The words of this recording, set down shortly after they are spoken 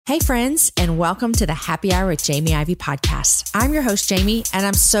Hey friends, and welcome to the Happy Hour with Jamie Ivey podcast. I'm your host, Jamie, and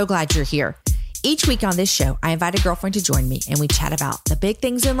I'm so glad you're here. Each week on this show, I invite a girlfriend to join me and we chat about the big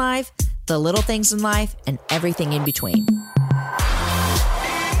things in life, the little things in life, and everything in between.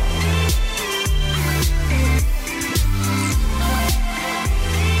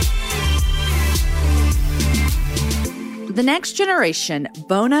 The next generation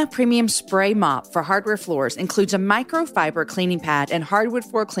Bona Premium Spray Mop for hardware floors includes a microfiber cleaning pad and hardwood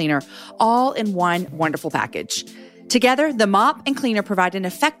floor cleaner, all in one wonderful package. Together, the mop and cleaner provide an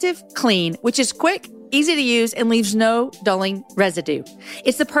effective clean, which is quick, easy to use, and leaves no dulling residue.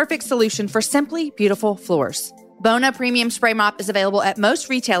 It's the perfect solution for simply beautiful floors. Bona Premium Spray Mop is available at most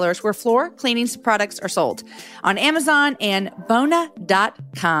retailers where floor cleaning products are sold, on Amazon and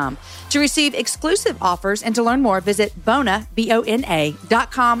Bona.com. To receive exclusive offers and to learn more, visit Bona,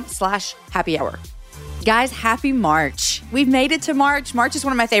 BONA.com/happy hour. Guys, happy March. We've made it to March. March is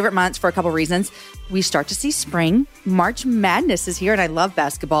one of my favorite months for a couple reasons. We start to see spring. March Madness is here, and I love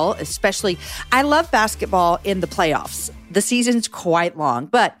basketball, especially. I love basketball in the playoffs. The season's quite long,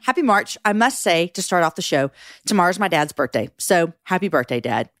 but happy March. I must say, to start off the show, tomorrow's my dad's birthday. So happy birthday,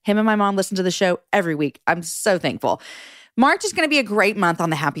 Dad. Him and my mom listen to the show every week. I'm so thankful. March is going to be a great month on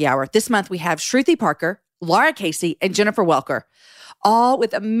the Happy Hour. This month, we have Shruti Parker, Laura Casey, and Jennifer Welker, all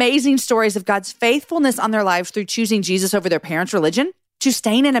with amazing stories of God's faithfulness on their lives through choosing Jesus over their parents' religion, to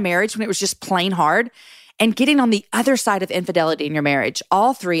staying in a marriage when it was just plain hard, and getting on the other side of infidelity in your marriage.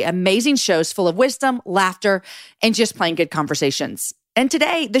 All three amazing shows full of wisdom, laughter, and just plain good conversations. And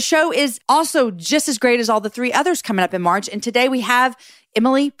today, the show is also just as great as all the three others coming up in March. And today we have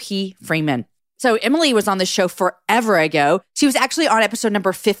Emily P. Freeman. So Emily was on the show forever ago. She was actually on episode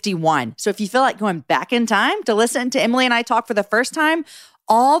number 51. So if you feel like going back in time to listen to Emily and I talk for the first time,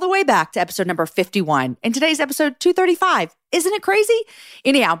 all the way back to episode number 51. And today's episode 235. Isn't it crazy?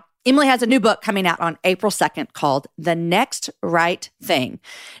 Anyhow, Emily has a new book coming out on April 2nd called The Next Right Thing.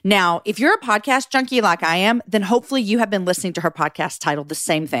 Now, if you're a podcast junkie like I am, then hopefully you have been listening to her podcast titled the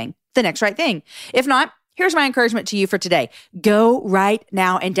same thing, The Next Right Thing. If not, here's my encouragement to you for today. Go right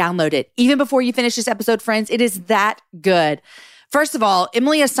now and download it. Even before you finish this episode, friends, it is that good. First of all,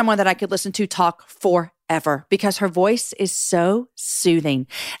 Emily is someone that I could listen to talk forever because her voice is so soothing.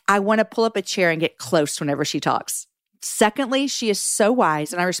 I want to pull up a chair and get close whenever she talks. Secondly, she is so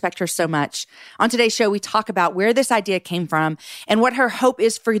wise, and I respect her so much. On today's show, we talk about where this idea came from and what her hope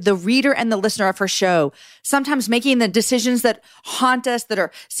is for the reader and the listener of her show. Sometimes making the decisions that haunt us,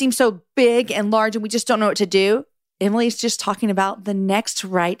 that seem so big and large, and we just don't know what to do. Emily's just talking about the next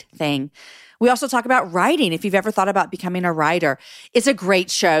right thing. We also talk about writing, if you've ever thought about becoming a writer. It's a great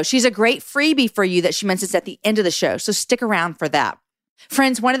show. She's a great freebie for you that she mentions at the end of the show, so stick around for that.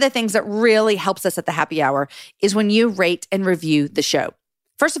 Friends, one of the things that really helps us at the Happy Hour is when you rate and review the show.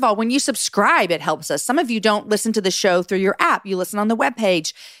 First of all, when you subscribe, it helps us. Some of you don't listen to the show through your app. You listen on the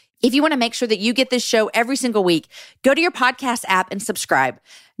webpage. If you want to make sure that you get this show every single week, go to your podcast app and subscribe.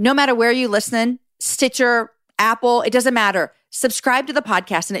 No matter where you listen, Stitcher, Apple, it doesn't matter. Subscribe to the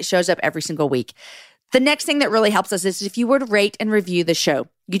podcast and it shows up every single week. The next thing that really helps us is if you were to rate and review the show.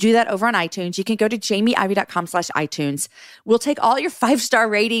 You do that over on iTunes. You can go to jamieivey.com/iTunes. We'll take all your 5-star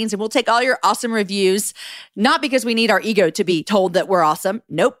ratings and we'll take all your awesome reviews. Not because we need our ego to be told that we're awesome.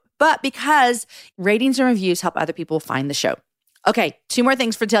 Nope. But because ratings and reviews help other people find the show. Okay, 2 more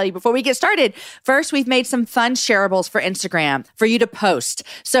things to tell you before we get started. First, we've made some fun shareables for Instagram for you to post.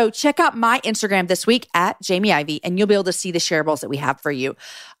 So check out my Instagram this week at Jamie Ivey, and you'll be able to see the shareables that we have for you.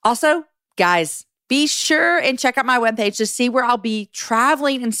 Also, guys, be sure and check out my webpage to see where I'll be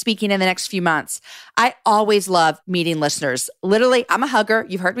traveling and speaking in the next few months. I always love meeting listeners. Literally, I'm a hugger.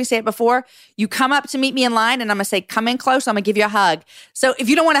 You've heard me say it before. You come up to meet me in line and I'm going to say, come in close. I'm going to give you a hug. So if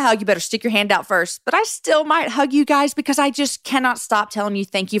you don't want to hug, you better stick your hand out first. But I still might hug you guys because I just cannot stop telling you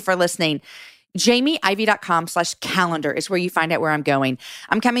thank you for listening. jamieivey.com/calendar is where you find out where I'm going.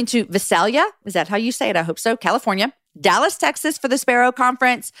 I'm coming to Visalia. Is that how you say it? I hope so. California. Dallas, Texas for the Sparrow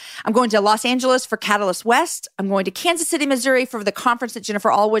Conference. I'm going to Los Angeles for Catalyst West. I'm going to Kansas City, Missouri for the conference that Jennifer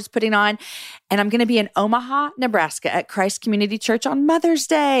Allwood's putting on. And I'm going to be in Omaha, Nebraska at Christ Community Church on Mother's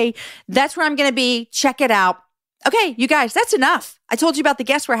Day. That's where I'm going to be. Check it out. Okay, you guys, that's enough. I told you about the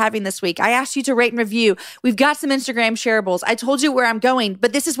guests we're having this week. I asked you to rate and review. We've got some Instagram shareables. I told you where I'm going,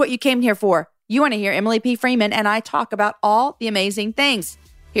 but this is what you came here for. You want to hear Emily P. Freeman and I talk about all the amazing things.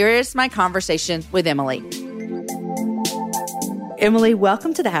 Here is my conversation with Emily. Emily,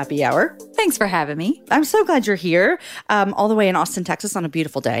 welcome to the Happy Hour. Thanks for having me. I'm so glad you're here, all the way in Austin, Texas on a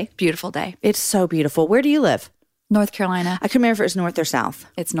beautiful day. Beautiful day. It's so beautiful. Where do you live? North Carolina. I couldn't remember if it was north or south.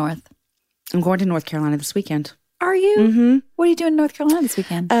 It's north. I'm going to North Carolina this weekend. Are you? Mm-hmm. What are you doing in North Carolina this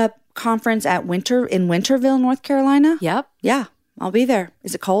weekend? A conference in Winterville, North Carolina. Yep. Yeah, I'll be there.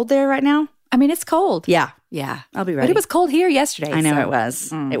 Is it cold there right now? I mean, it's cold. Yeah. Yeah. I'll be ready. But it was cold here yesterday. I know it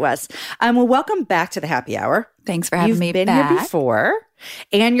was. It was. Well, welcome back to the happy hour. Thanks for having me back. You've been here before.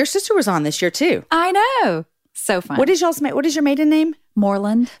 And your sister was on this year too. I know. So fun. What is your maiden name?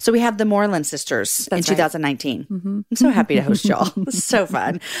 Moreland. So we have the Moreland sisters in 2019. Mm-hmm. I'm so happy to host y'all. It's so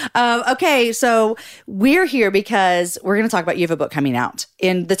fun. Okay, so we're here because we're going to talk about you have a book coming out.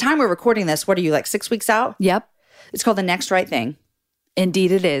 In the time we're recording this, what are you, like 6 weeks out? Yep. It's called The Next Right Thing.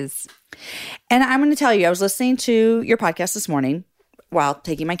 Indeed it is. And I'm going to tell you, I was listening to your podcast this morning while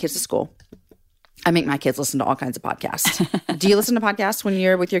taking my kids to school. I make my kids listen to all kinds of podcasts. Do you listen to podcasts when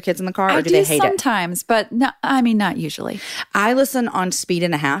you're with your kids in the car, or do they hate it? Sometimes, but no, I mean, not usually. I listen on speed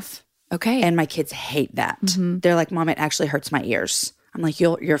and a half. Okay. And my kids hate that. Mm-hmm. They're like, Mom, it actually hurts my ears. I'm like,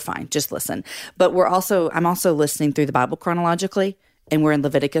 you're fine. Just listen. But I'm also listening through the Bible chronologically, and we're in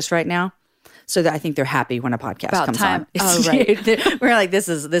Leviticus right now. So that I think they're happy when a podcast comes on. Oh, right. We're like, this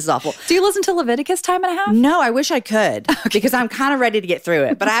is awful. Do you listen to Leviticus time and a half? No, I wish I could because I'm kind of ready to get through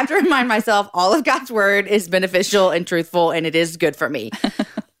it. But I have to remind myself all of God's word is beneficial and truthful, and it is good for me.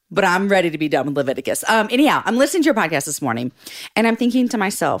 But I'm ready to be done with Leviticus. Anyhow, I'm listening to your podcast this morning, and I'm thinking to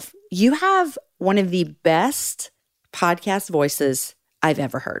myself, you have one of the best podcast voices I've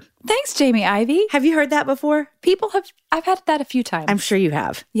ever heard. Thanks, Jamie Ivey. Have you heard that before? I've had that a few times. I'm sure you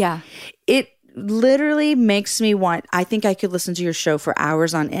have. Yeah. It literally makes me I think I could listen to your show for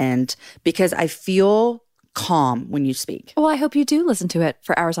hours on end because I feel calm when you speak. Well, I hope you do listen to it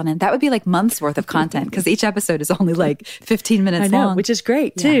for hours on end. That would be like months worth of content because each episode is only like 15 minutes long. Which is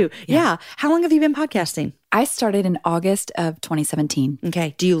great too. Yeah. How long have you been podcasting? I started in August of 2017.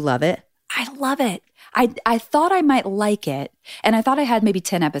 Okay. Do you love it? I love it. I thought I might like it, and I thought I had maybe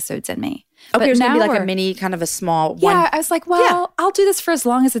 10 episodes in me. Okay, there's going to be like a mini, kind of a small one. Yeah, I was like, I'll do this for as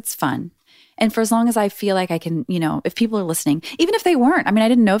long as it's fun. And for as long as I feel like I can, if people are listening, even if they weren't, I mean, I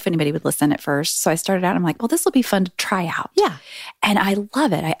didn't know if anybody would listen at first. So I started out, I'm like, well, this will be fun to try out. Yeah. And I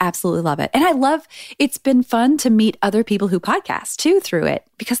love it. I absolutely love it. And it's been fun to meet other people who podcast too through it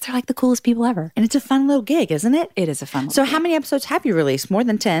because they're like the coolest people ever. And it's a fun little gig, isn't it? It is a fun So how many episodes have you released? More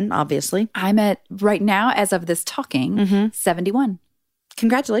than 10, obviously. I'm at, right now, as of this talking, 71.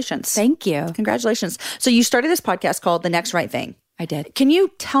 Congratulations. Thank you. Congratulations. So you started this podcast called The Next Right Thing. I did. Can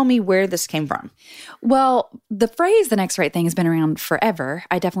you tell me where this came from? Well, the phrase "the next right thing" has been around forever.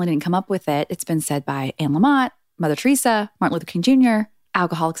 I definitely didn't come up with it. It's been said by Anne Lamott, Mother Teresa, Martin Luther King Jr.,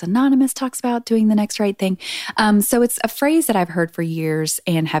 Alcoholics Anonymous talks about doing the next right thing. So it's a phrase that I've heard for years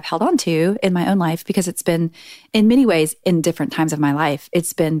and have held on to in my own life because it's been, in many ways, in different times of my life,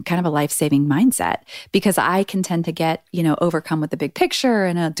 it's been kind of a life-saving mindset because I can tend to get, overcome with the big picture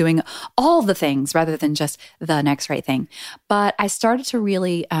and doing all the things rather than just the next right thing. But I started to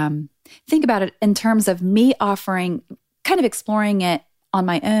really think about it in terms of me offering, kind of exploring it on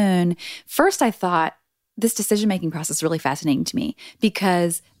my own. First, I thought, this decision-making process is really fascinating to me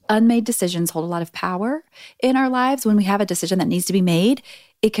because unmade decisions hold a lot of power in our lives. When we have a decision that needs to be made,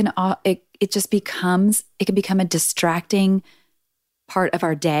 it can become a distracting part of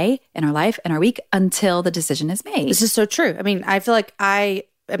our day and our life and our week until the decision is made. This is so true. I mean, I feel like I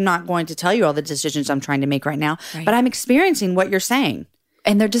am not going to tell you all the decisions I'm trying to make right now, but I'm experiencing what you're saying.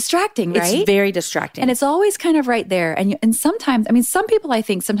 And they're distracting, right? It's very distracting. And it's always kind of right there. And sometimes, some people, I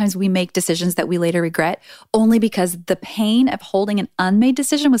think, sometimes we make decisions that we later regret only because the pain of holding an unmade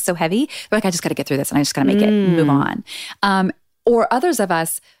decision was so heavy. They're like, I just got to get through this and I just got to make it and move on. Or others of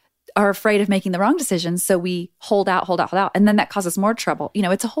us are afraid of making the wrong decisions. So we hold out. And then that causes more trouble.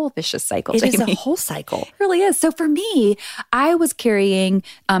 It's a whole vicious cycle. It is a whole cycle. It really is. So for me, I was carrying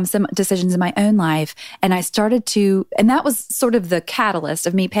some decisions in my own life and I started to, and that was sort of the catalyst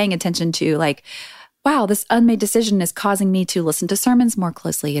of me paying attention to like, wow, this unmade decision is causing me to listen to sermons more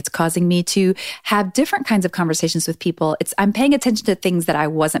closely. It's causing me to have different kinds of conversations with people. I'm paying attention to things that I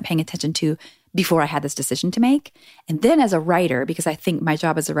wasn't paying attention to before I had this decision to make. And then as a writer, because I think my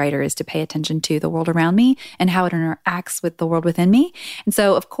job as a writer is to pay attention to the world around me and how it interacts with the world within me. And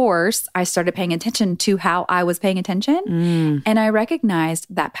so, of course, I started paying attention to how I was paying attention. And I recognized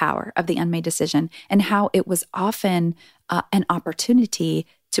that power of the unmade decision and how it was often an opportunity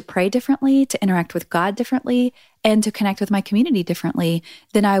to pray differently, to interact with God differently, and to connect with my community differently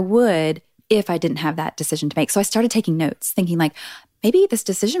than I would if I didn't have that decision to make. So I started taking notes, thinking like, maybe this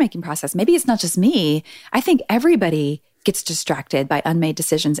decision-making process, maybe it's not just me. I think everybody gets distracted by unmade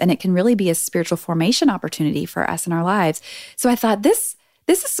decisions, and it can really be a spiritual formation opportunity for us in our lives. So I thought, this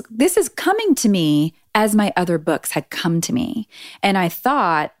is coming to me as my other books had come to me. And I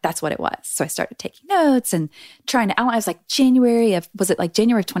thought that's what it was. So I started taking notes and trying to outline. It was like January of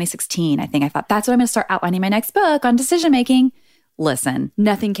 2016, I think. I thought that's what I'm going to start outlining my next book on decision making. Listen,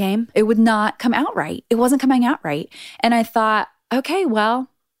 Nothing came? it would not come out right. It wasn't coming out right. And I thought, okay, well,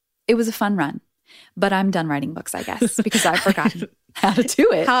 it was a fun run, but I'm done writing books, I guess, because I've forgotten how to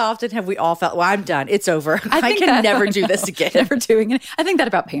do it. How often have we all felt, well, I'm done. It's over. I can never do this again. Never doing it. I think that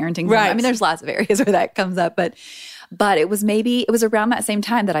about parenting. Right. I mean, there's lots of areas where that comes up, but it was around that same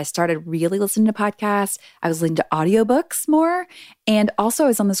time that I started really listening to podcasts. I was listening to audiobooks more. And also I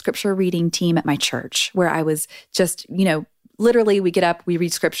was on the scripture reading team at my church where I was just, literally we get up, we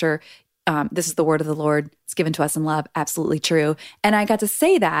read scripture. This is the word of the Lord. It's given to us in love. Absolutely true. And I got to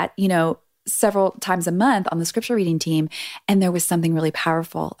say that, several times a month on the scripture reading team. And there was something really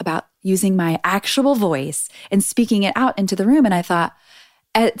powerful about using my actual voice and speaking it out into the room. And I thought,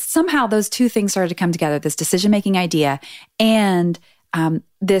 somehow those two things started to come together, this decision-making idea and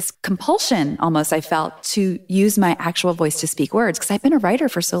this compulsion almost I felt to use my actual voice to speak words because I've been a writer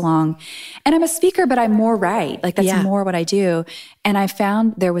for so long. And I'm a speaker, but I'm more write. Like that's more what I do. And I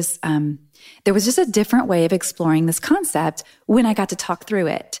found there was just a different way of exploring this concept when I got to talk through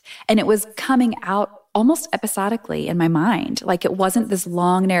it. And it was coming out almost episodically in my mind. Like it wasn't this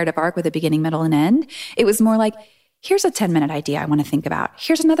long narrative arc with a beginning, middle, and end. It was more like, here's a 10-minute idea I want to think about.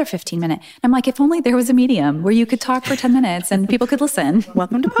 Here's another 15-minute. I'm like, if only there was a medium where you could talk for 10 minutes and people could listen.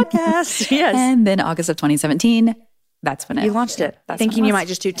 Welcome to podcast. Yes. And then August of 2017, that's when you launched it. Thinking you might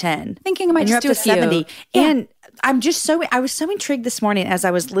just do 10. Thinking I might just do a few. 70. Yeah. And I was so intrigued this morning as I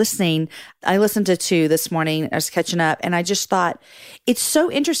was listening. I listened to 2 this morning. I was catching up and I just thought it's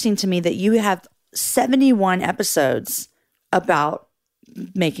so interesting to me that you have 71 episodes about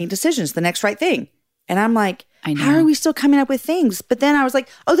making decisions, the next right thing. And I'm like, how are we still coming up with things? But then I was like,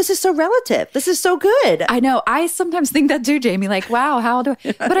 oh, this is so relative. This is so good. I know. I sometimes think that too, Jamie. Like, wow, how do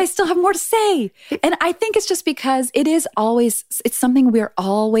I? But I still have more to say. And I think it's just because it's something we're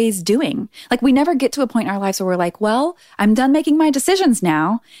always doing. Like we never get to a point in our lives where we're like, well, I'm done making my decisions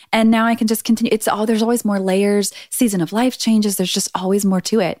now. And now I can just continue. There's always more layers. Season of life changes. There's just always more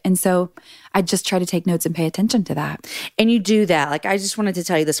to it. And so I just try to take notes and pay attention to that. And you do that. Like I just wanted to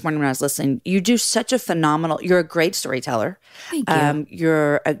tell you this morning when I was listening, you do such a you're a great storyteller. Thank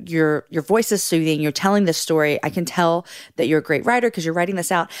you. Your voice is soothing. You're telling this story. I can tell that you're a great writer because you're writing this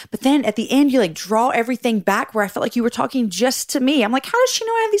out. But then at the end, you like draw everything back where I felt like you were talking just to me. I'm like, how does she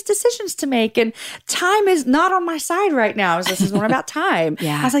know I have these decisions to make? And time is not on my side right now. This is one about time.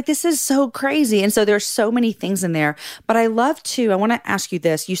 Yeah. I was like, this is so crazy. And so there's so many things in there. But I want to ask you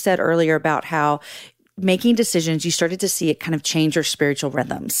this. You said earlier about how making decisions, you started to see it kind of change your spiritual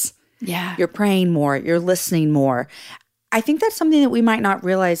rhythms. Yeah. You're praying more, you're listening more. I think that's something that we might not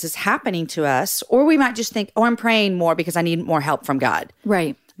realize is happening to us, or we might just think, oh, I'm praying more because I need more help from God.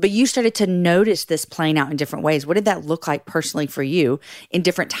 Right. But you started to notice this playing out in different ways. What did that look like personally for you in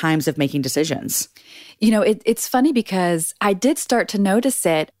different times of making decisions? It's funny because I did start to notice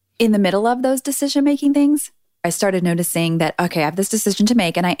it in the middle of those decision-making things. I started noticing that, okay, I have this decision to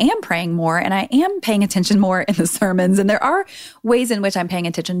make and I am praying more and I am paying attention more in the sermons. And there are ways in which I'm paying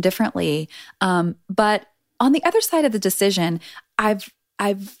attention differently. But on the other side of the decision, I've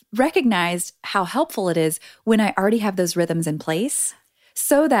recognized how helpful it is when I already have those rhythms in place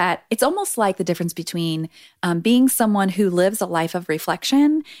so that it's almost like the difference between being someone who lives a life of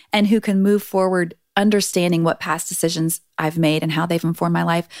reflection and who can move forward understanding what past decisions I've made and how they've informed my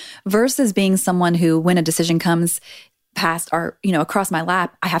life versus being someone who, when a decision comes past or, across my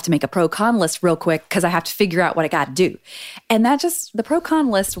lap, I have to make a pro-con list real quick because I have to figure out what I got to do. And the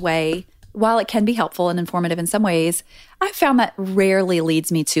pro-con list way, while it can be helpful and informative in some ways, I found that rarely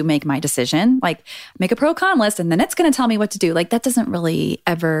leads me to make my decision. Like make a pro-con list and then it's going to tell me what to do. Like that doesn't really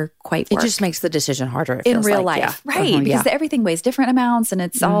ever quite work. It just makes the decision harder. It in feels real like. life. Yeah. Right. Because everything weighs different amounts and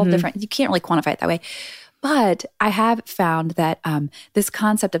it's all different. You can't really quantify it that way. But I have found that this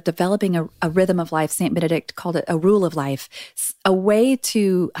concept of developing a rhythm of life, St. Benedict called it a rule of life, a way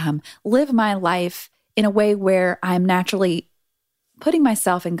to live my life in a way where I'm naturally putting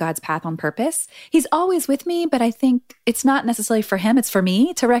myself in God's path on purpose. He's always with me, but I think it's not necessarily for him. It's for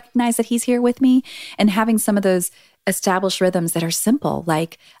me to recognize that he's here with me and having some of those established rhythms that are simple,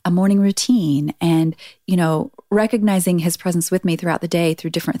 like a morning routine and, recognizing his presence with me throughout the day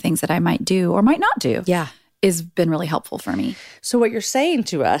through different things that I might do or might not do. Yeah. Has been really helpful for me. So what you're saying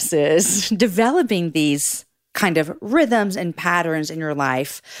to us is developing these kind of rhythms and patterns in your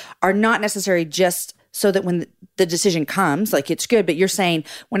life are not necessarily just so that when the decision comes, like it's good, but you're saying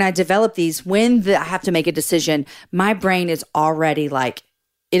when I develop these, I have to make a decision, my brain is already like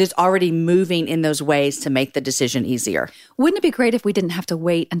it is already moving in those ways to make the decision easier. Wouldn't it be great if we didn't have to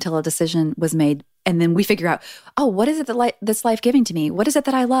wait until a decision was made and then we figure out, oh, what is it that this life giving to me? What is it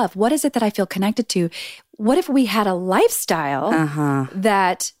that I love? What is it that I feel connected to? What if we had a lifestyle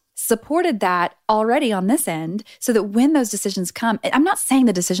that supported that already on this end so that when those decisions come, I'm not saying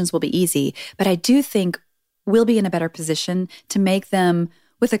the decisions will be easy, but I do think we'll be in a better position to make them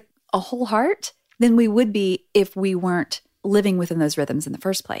with a whole heart than we would be if we weren't living within those rhythms in the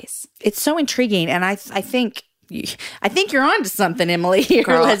first place. It's so intriguing. And I think you're onto something, Emily, here,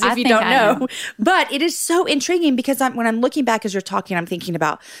 Girl, as if you don't know. am. But it is so intriguing because when I'm looking back as you're talking, I'm thinking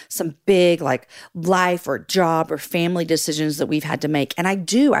about some big like life or job or family decisions that we've had to make. And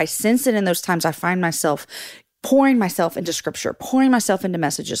I sense it in those times. I find myself pouring myself into scripture, pouring myself into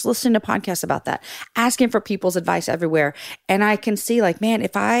messages, listening to podcasts about that, asking for people's advice everywhere. And I can see like, man,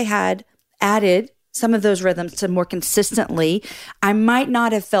 if I had added some of those rhythms to more consistently, I might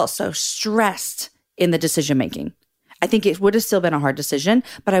not have felt so stressed in the decision making. I think it would have still been a hard decision,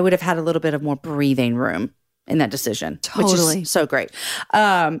 but I would have had a little bit of more breathing room in that decision. Totally. Which is so great.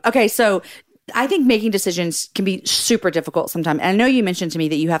 Okay, so I think making decisions can be super difficult sometimes. And I know you mentioned to me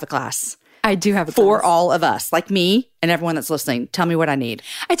that you have a class. I do have a for class. all of us, like me and everyone that's listening. Tell me what I need.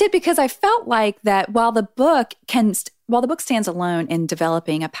 I did because I felt like that while the book stands alone in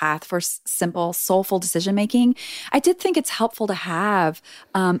developing a path for simple, soulful decision making, I did think it's helpful to have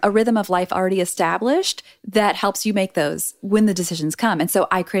a rhythm of life already established that helps you make those when the decisions come. And so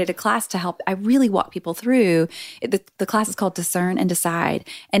I created a class to help. I really walk people through. The class is called Discern and Decide,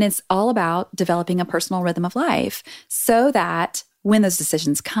 and it's all about developing a personal rhythm of life so that when those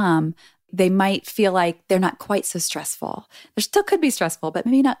decisions come, they might feel like they're not quite so stressful. There still could be stressful, but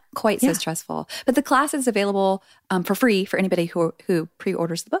maybe not quite so stressful. But the class is available for free for anybody who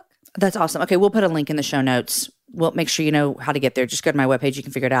pre-orders the book. That's awesome. Okay, we'll put a link in the show notes. We'll make sure you know how to get there. Just go to my webpage. You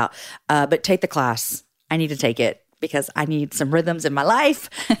can figure it out. But take the class. I need to take it because I need some rhythms in my life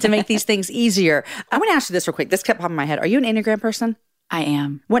to make these things easier. I want to ask you this real quick. This kept popping in my head. Are you an Enneagram person? I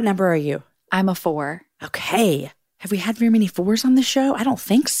am. What number are you? I'm a 4. Okay. Have we had very many 4s on the show? I don't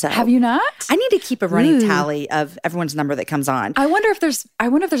think so. Have you not? I need to keep a running tally of everyone's number that comes on. I wonder if there's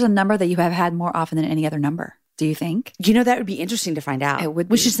a number that you have had more often than any other number. Do you think? You know, that would be interesting to find out. It would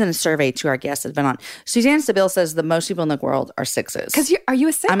be. We should send a survey to our guests that have been on. Suzanne Stabile says the most people in the world are 6s. Because are you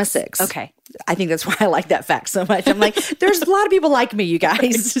a 6? I'm a 6. Okay. I think that's why I like that fact so much. I'm like, there's a lot of people like me, you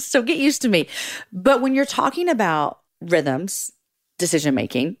guys. So get used to me. But when you're talking about rhythms, decision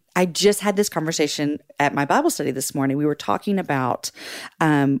making, I just had this conversation at my Bible study this morning. We were talking about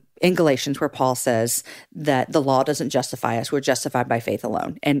in Galatians where Paul says that the law doesn't justify us. We're justified by faith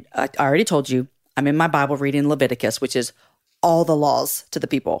alone. And I already told you, I'm in my Bible reading Leviticus, which is all the laws to the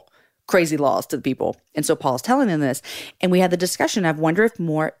people, crazy laws to the people. And so Paul's telling them this. And we had the discussion of wonder if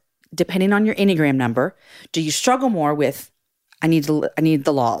more, depending on your Enneagram number, do you struggle more with, I need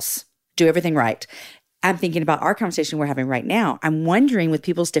the laws, do everything right. I'm thinking about our conversation we're having right now. I'm wondering with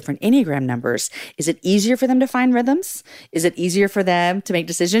people's different Enneagram numbers, is it easier for them to find rhythms? Is it easier for them to make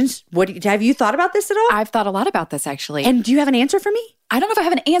decisions? Have you thought about this at all? I've thought a lot about this, actually. And do you have an answer for me? I don't know if I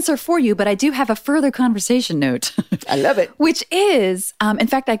have an answer for you, but I do have a further conversation note. I love it. Which is, in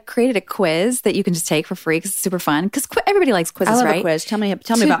fact, I created a quiz that you can just take for free because it's super fun. Because everybody likes quizzes, I love right? a quiz. Tell me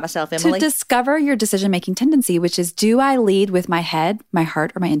about myself, Emily. To discover your decision-making tendency, which is, do I lead with my head, my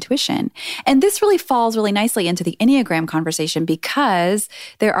heart, or my intuition? And this really falls really nicely into the Enneagram conversation because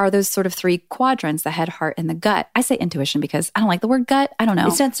there are those sort of 3 quadrants, the head, heart, and the gut. I say intuition because I don't like the word gut. I don't know.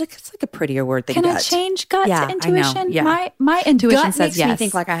 It's like a prettier word than Can gut. I change gut Yeah, to intuition? I know. Yeah. My intuition Gut says makes yes. me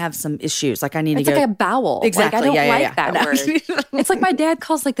think like I have some issues. Like I need It's to go. like a bowel. Exactly. Like, I don't like yeah. that word. It's like my dad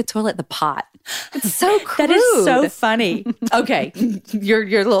calls like the toilet the pot. It's so crude. That is so funny. Okay. your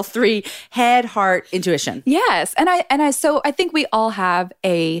little 3 head, heart, intuition. Yes. So I think we all have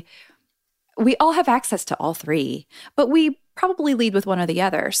access to all 3, but we probably lead with one or the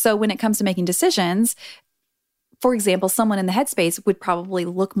other. So when it comes to making decisions, for example, someone in the headspace would probably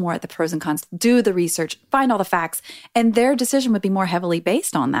look more at the pros and cons, do the research, find all the facts, and their decision would be more heavily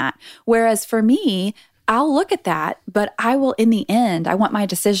based on that. Whereas for me, I'll look at that, but I will, in the end, I want my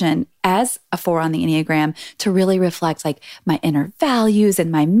decision as a 4 on the Enneagram to really reflect like my inner values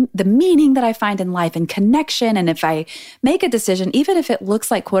and the meaning that I find in life and connection. And if I make a decision, even if it looks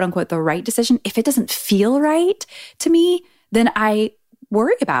like quote unquote the right decision, if it doesn't feel right to me, then I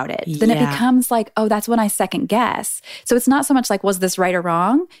worry about it. Then it becomes like, oh, that's when I second guess. So it's not so much like, was this right or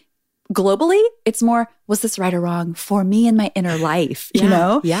wrong? Globally, it's more, was this right or wrong for me in my inner life? You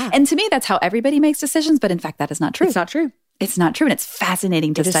know? Yeah. And to me, that's how everybody makes decisions. But in fact, that is not true. It's not true. it's not true. And it's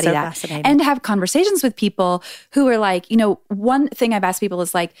fascinating to study that fascinating. and to have conversations with people who are like, one thing I've asked people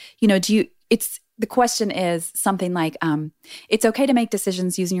is like, the question is something like, it's okay to make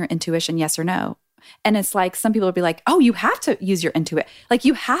decisions using your intuition, yes or no. And it's like, some people will be like, oh, you have to use your intuition. Like,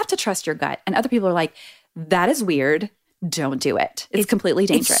 you have to trust your gut. And other people are like, that is weird. Don't do it. It's completely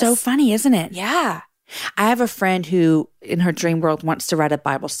dangerous. It's so funny, isn't it? Yeah. I have a friend who, in her dream world, wants to write a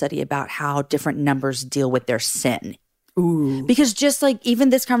Bible study about how different numbers deal with their sin. Ooh. Because just like even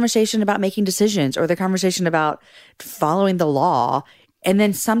this conversation about making decisions or the conversation about following the law, and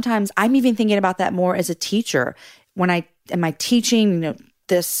then sometimes I'm even thinking about that more as a teacher. When am I teaching,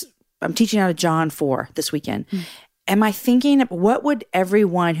 I'm teaching out of John 4 this weekend. Am I thinking, what would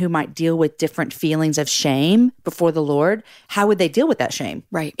everyone who might deal with different feelings of shame before the Lord, how would they deal with that shame?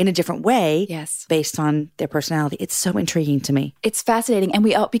 Right. In a different way. Yes. Based on their personality. It's so intriguing to me. It's fascinating. And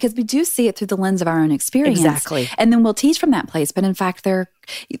because we do see it through the lens of our own experience. Exactly. And then we'll teach from that place. But in fact, there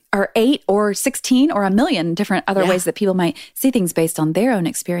are 8 or 16 or a million different other ways that people might see things based on their own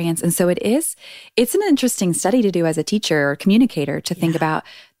experience. And so it's an interesting study to do as a teacher or communicator to think about,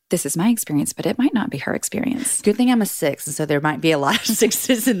 this is my experience, but it might not be her experience. Good thing I'm a 6, and so there might be a lot of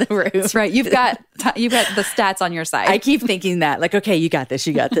 6s in the room. That's right. You've got the stats on your side. I keep thinking that, like, okay, you got this.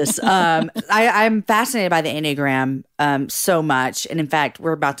 I'm fascinated by the Enneagram so much. And in fact,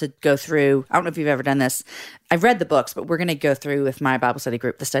 we're about to go through, I don't know if you've ever done this. I've read the books, but we're going to go through with my Bible study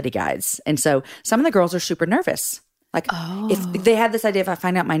group, the study guides. And so some of the girls are super nervous. Like, if they had this idea, if I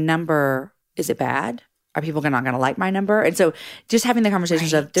find out my number, is it bad? Are people not going to like my number? And so just having the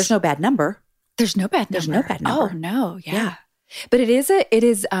conversations of there's no bad number. There's no bad number. There's no bad number. Oh, no. Yeah. But it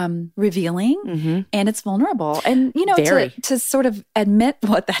is revealing and it's vulnerable. And, to sort of admit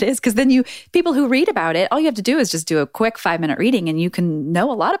what that is, because then people who read about it, all you have to do is just do a quick 5-minute reading and you can know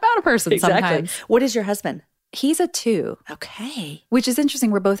a lot about a person sometimes. What is your husband? He's a 2. Okay. Which is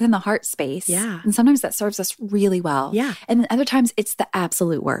interesting. We're both in the heart space. Yeah. And sometimes that serves us really well. Yeah. And then other times it's the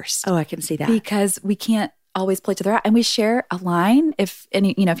absolute worst. Oh, I can see that. Because we can't always play to their out. And we share a line. If you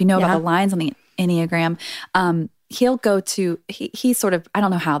know about the lines on the Enneagram, he'll go to, he sort of, I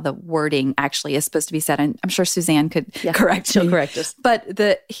don't know how the wording actually is supposed to be said. And I'm sure Suzanne could correct me. She'll correct us. But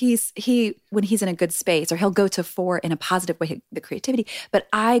when he's in a good space, or he'll go to 4 in a positive way, the creativity. But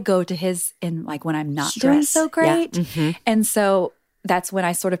I go to his in like when I'm not doing so great. Yeah. Mm-hmm. And so that's when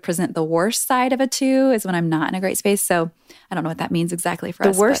I sort of present the worst side of a 2 is when I'm not in a great space. So I don't know what that means exactly for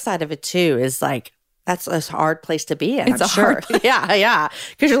us. The worst side of it too is like, that's a hard place to be in, it's I'm sure. Hard place. Yeah.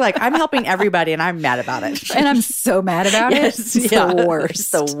 Because you're like, I'm helping everybody and I'm mad about it. And I'm so mad about it. It's the worst. It's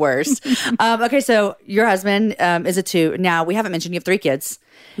the worst. Okay, so your husband is a 2. Now, we haven't mentioned you have 3 kids.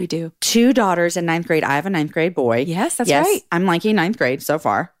 We do. 2 daughters in 9th grade. I have a 9th grade boy. Yes, that's right. I'm liking 9th grade so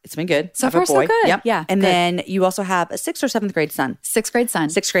far. It's been good. So far, so good. Yep. Yeah. And then you also have a 6th or 7th grade son. 6th grade son.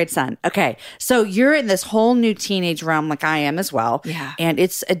 6th grade son. Okay. So you're in this whole new teenage realm like I am as well. Yeah. And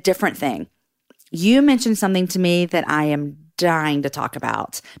it's a different thing. You mentioned something to me that I am dying to talk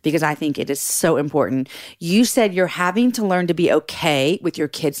about because I think it is so important. You said you're having to learn to be okay with your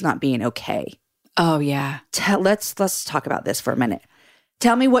kids not being okay. Oh, yeah. Let's talk about this for a minute.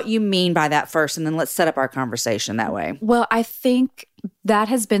 Tell me what you mean by that first, and then let's set up our conversation that way. Well, I think that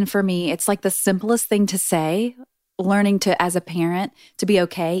has been for me, it's like the simplest thing to say, learning to, as a parent, to be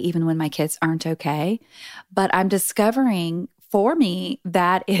okay even when my kids aren't okay. But I'm discovering for me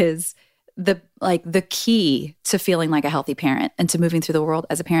that is the key to feeling like a healthy parent and to moving through the world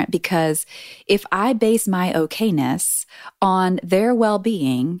as a parent. Because if I base my okayness on their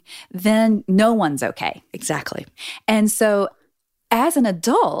well-being, then no one's okay. Exactly. And so as an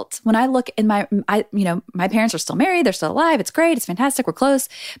adult, when I look in my parents are still married, they're still alive. It's great. It's fantastic. We're close.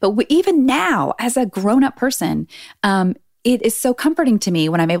 But even now, as a grown-up person, it is so comforting to me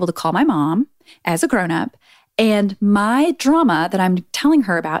when I'm able to call my mom as a grown-up. And my drama that I'm telling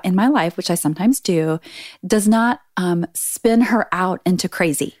her about in my life, which I sometimes do, does not spin her out into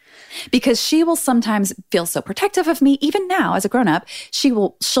crazy. Because she will sometimes feel so protective of me, even now as a grown-up,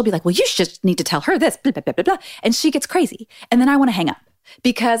 she'll be like, well, you just need to tell her this, blah, blah, blah, blah, blah. And she gets crazy. And then I want to hang up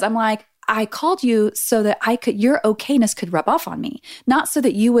because I'm like, I called you so that your okayness could rub off on me, not so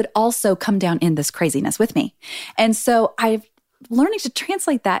that you would also come down in this craziness with me. And so I've learning to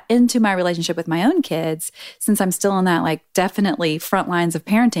translate that into my relationship with my own kids, since I'm still on that like definitely front lines of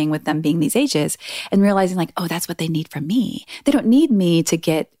parenting with them being these ages, and realizing like, oh, that's what they need from me. They don't need me to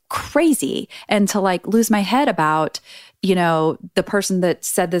get crazy and to like lose my head about, the person that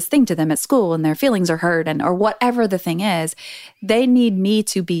said this thing to them at school and their feelings are hurt or whatever the thing is. They need me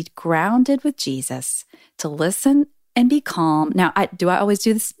to be grounded with Jesus, to listen and be calm. Now, do I always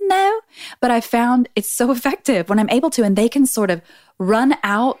do this? No. But I found it's so effective when I'm able to, and they can sort of run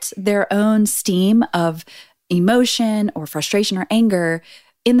out their own steam of emotion or frustration or anger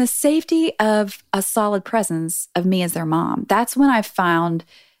in the safety of a solid presence of me as their mom. That's when I found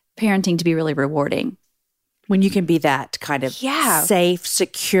parenting to be really rewarding. When you can be that kind of safe,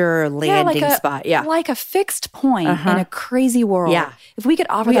 secure landing spot. Yeah. Like a fixed point in a crazy world. Yeah. If we could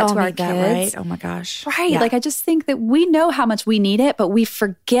offer that to our kids. Right? Oh my gosh. Right. Yeah. Like I just think that we know how much we need it, but we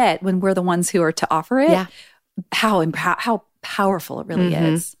forget when we're the ones who are to offer it, how powerful it really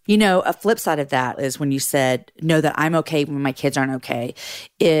is. You know, a flip side of that is when you said, know that I'm okay when my kids aren't okay,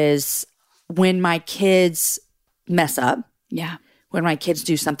 is when my kids mess up. Yeah. When my kids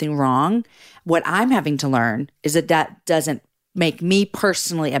do something wrong, what I'm having to learn is that doesn't make me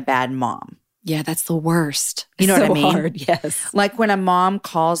personally a bad mom. Yeah, that's the worst. You know what I mean? Hard, yes. Like when a mom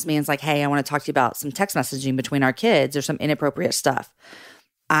calls me and is like, hey, I want to talk to you about some text messaging between our kids or some inappropriate stuff.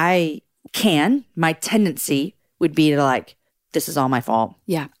 My tendency would be to like, this is all my fault.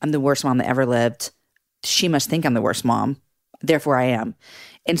 Yeah. I'm the worst mom that ever lived. She must think I'm the worst mom. Therefore I am.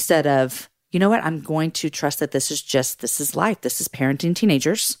 Instead of, you know what? I'm going to trust that this is life. This is parenting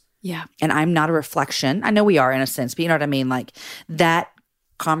teenagers. Yeah. And I'm not a reflection. I know we are in a sense, but you know what I mean? Like that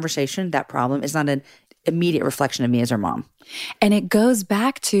conversation, that problem is not an immediate reflection of me as her mom. And it goes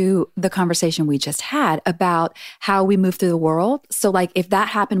back to the conversation we just had about how we move through the world. So like if that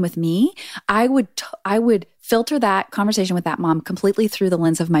happened with me, I would filter that conversation with that mom completely through the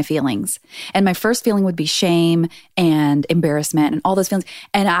lens of my feelings. And my first feeling would be shame and embarrassment and all those feelings.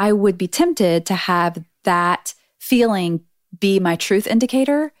 And I would be tempted to have that feeling be my truth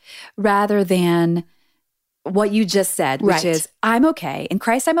indicator rather than what you just said, which is I'm okay. In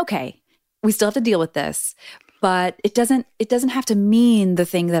Christ, I'm okay. We still have to deal with this, but it doesn't have to mean the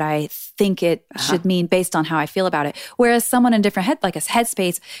thing that I think it should mean based on how I feel about it. Whereas someone in different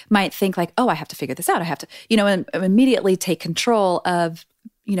headspace might think like, oh, I have to figure this out. I have to, and immediately take control of,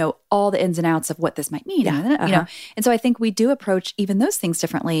 all the ins and outs of what this might mean. And so I think we do approach even those things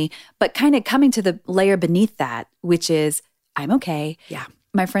differently, but kind of coming to the layer beneath that, which is I'm okay. Yeah.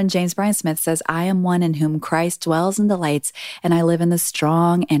 My friend James Bryan Smith says, I am one in whom Christ dwells and delights, and I live in the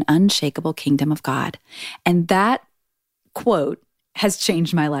strong and unshakable kingdom of God. And that quote has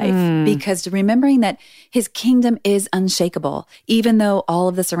changed my life because remembering that his kingdom is unshakable, even though all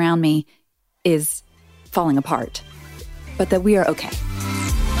of this around me is falling apart, but that we are okay.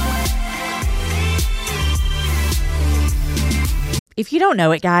 If you don't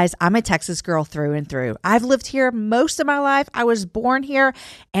know it, guys, I'm a Texas girl through and through. I've lived here most of my life. I was born here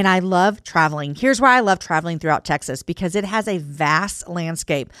and I love traveling. Here's why I love traveling throughout Texas, because it has a vast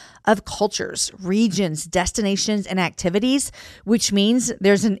landscape of cultures, regions, destinations, and activities, which means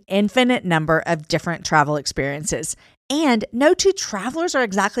there's an infinite number of different travel experiences. And no two travelers are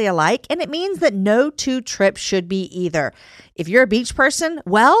exactly alike, and it means that no two trips should be either. If you're a beach person,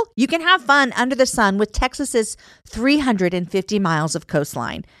 well, you can have fun under the sun with Texas's 350 miles of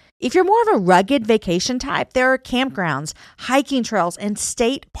coastline. If you're more of a rugged vacation type, there are campgrounds, hiking trails, and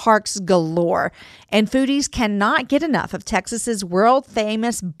state parks galore. And foodies cannot get enough of Texas's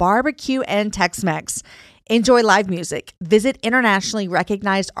world-famous barbecue and Tex-Mex. Enjoy live music, visit internationally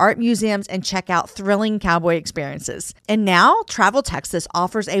recognized art museums, and check out thrilling cowboy experiences. And now, Travel Texas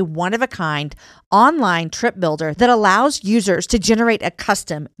offers a one-of-a-kind online trip builder that allows users to generate a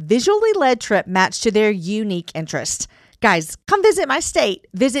custom, visually led trip matched to their unique interests. Guys, come visit my state.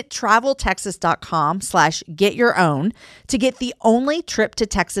 Visit traveltexas.com/getyourown to get the only trip to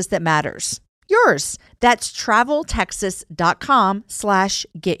Texas that matters. Yours. That's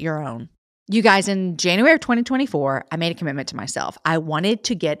traveltexas.com/getyourown. You guys, in January of 2024, I made a commitment to myself. I wanted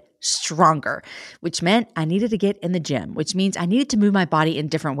to get stronger, which meant I needed to get in the gym, which means I needed to move my body in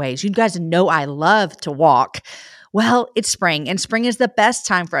different ways. You guys know I love to walk. Well, it's spring, and spring is the best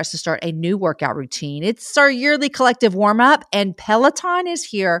time for us to start a new workout routine. It's our yearly collective warm-up, and Peloton is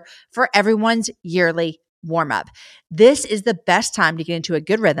here for everyone's yearly warm-up. This is the best time to get into a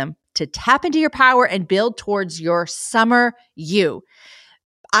good rhythm, to tap into your power and build towards your summer you.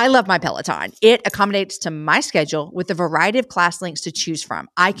 I love my Peloton. It accommodates to my schedule with a variety of class links to choose from.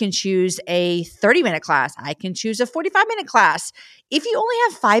 I can choose a 30-minute class. I can choose a 45-minute class. If you only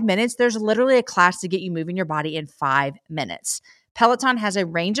have 5 minutes, there's literally a class to get you moving your body in 5 minutes. Peloton has a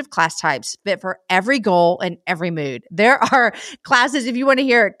range of class types fit for every goal and every mood. There are classes if you want to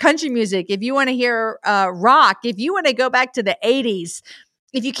hear country music, if you want to hear rock, if you want to go back to the 80s.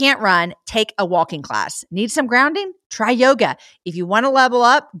 If you can't run, take a walking class. Need some grounding? Try yoga. If you want to level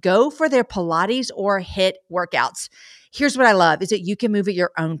up, go for their Pilates or HIIT workouts. Here's what I love is that you can move at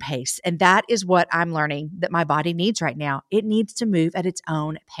your own pace. And that is what I'm learning that my body needs right now. It needs to move at its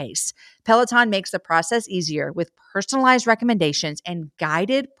own pace. Peloton makes the process easier with personalized recommendations and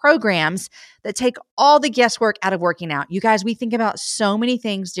guided programs that take all the guesswork out of working out. You guys, we think about so many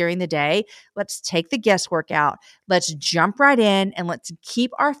things during the day. Let's take the guesswork out. Let's jump right in and let's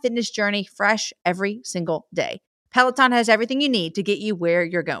keep our fitness journey fresh every single day. Peloton has everything you need to get you where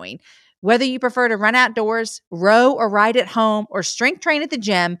you're going. Whether you prefer to run outdoors, row or ride at home, or strength train at the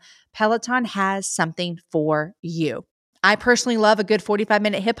gym, Peloton has something for you. I personally love a good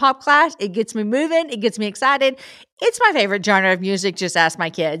 45-minute hip hop class. It gets me moving. It gets me excited. It's my favorite genre of music. Just ask my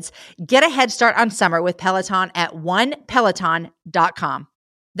kids. Get a head start on summer with Peloton at onepeloton.com.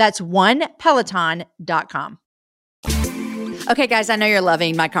 That's onepeloton.com. Okay, guys, I know you're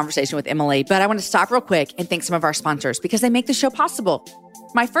loving my conversation with Emily, but I want to stop real quick and thank some of our sponsors because they make the show possible.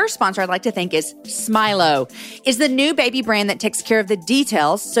 My first sponsor I'd like to thank is Smilo. It's the new baby brand that takes care of the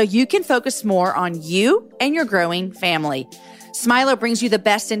details so you can focus more on you and your growing family. Smilo brings you the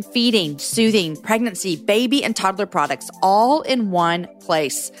best in feeding, soothing, pregnancy, baby, and toddler products all in one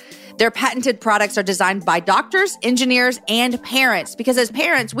place. Their patented products are designed by doctors, engineers, and parents because as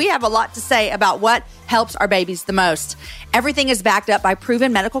parents, we have a lot to say about what helps our babies the most. Everything is backed up by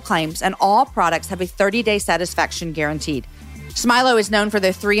proven medical claims, and all products have a 30-day satisfaction guaranteed. Smilo is known for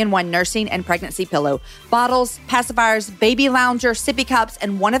their 3-in-1 nursing and pregnancy pillow, bottles, pacifiers, baby lounger, sippy cups,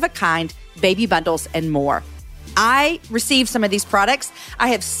 and one-of-a-kind baby bundles and more. I received some of these products. I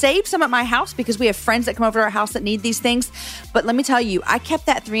have saved some at my house because we have friends that come over to our house that need these things. But let me tell you, I kept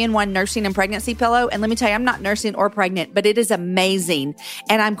that 3-in-1 nursing and pregnancy pillow. And let me tell you, I'm not nursing or pregnant, but it is amazing.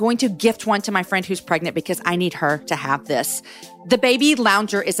 And I'm going to gift one to my friend who's pregnant because I need her to have this. The baby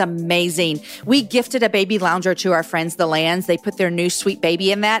lounger is amazing. We gifted a baby lounger to our friends, the Lands. They put their new sweet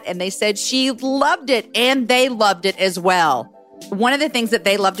baby in that, and they said she loved it, and they loved it as well. One of the things that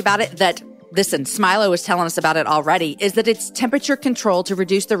they loved about it listen, Smilo was telling us about it already, is that it's temperature controlled to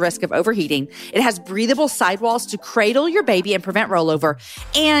reduce the risk of overheating. It has breathable sidewalls to cradle your baby and prevent rollover,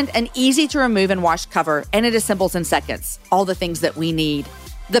 and an easy to remove and wash cover, and it assembles in seconds. All the things that we need.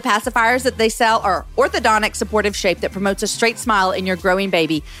 The pacifiers that they sell are orthodontic supportive shape that promotes a straight smile in your growing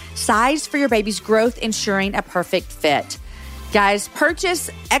baby, sized for your baby's growth, ensuring a perfect fit. Guys, purchase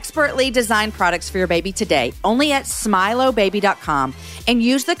expertly designed products for your baby today, only at smilobaby.com, and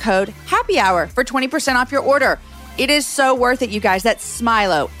use the code HAPPYHOUR for 20% off your order. It is so worth it, you guys. That's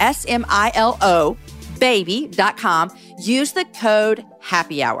Smilo, S-M-I-L-O, baby.com. Use the code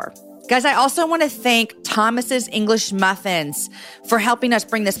HAPPYHOUR. Guys, I also want to thank Thomas's English Muffins for helping us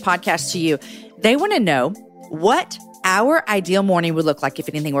bring this podcast to you. They want to know what our ideal morning would look like if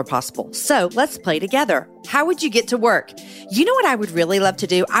anything were possible. So let's play together. How would you get to work? You know what I would really love to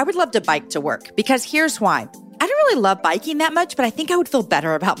do? I would love to bike to work because here's why. I don't really love biking that much, but I think I would feel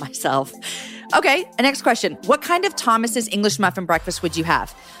better about myself. Okay, next question. What kind of Thomas's English Muffin breakfast would you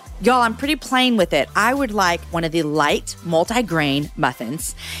have? Y'all, I'm pretty plain with it. I would like one of the light multi-grain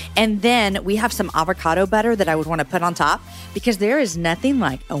muffins. And then we have some avocado butter that I would want to put on top because there is nothing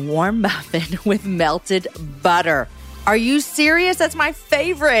like a warm muffin with melted butter. Are you serious? That's my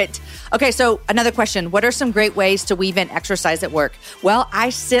favorite. Okay, so another question. What are some great ways to weave in exercise at work? Well,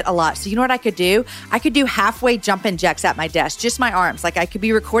 I sit a lot. So you know what I could do? I could do halfway jumping jacks at my desk, just my arms. Like I could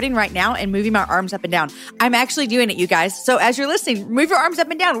be recording right now and moving my arms up and down. I'm actually doing it, you guys. So as you're listening, move your arms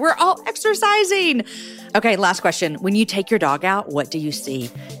up and down. We're all exercising. Okay, last question. When you take your dog out, what do you see?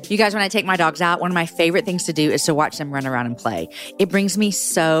 You guys, when I take my dogs out, one of my favorite things to do is to watch them run around and play. It brings me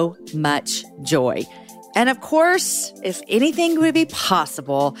so much joy. And of course, if anything would be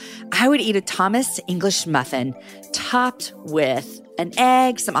possible, I would eat a Thomas English muffin topped with an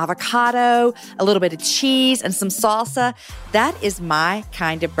egg, some avocado, a little bit of cheese, and some salsa. That is my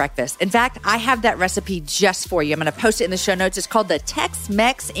kind of breakfast. In fact, I have that recipe just for you. I'm going to post it in the show notes. It's called the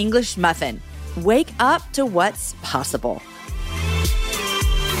Tex-Mex English Muffin. Wake up to what's possible.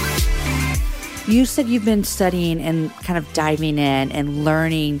 You said you've been studying and kind of diving in and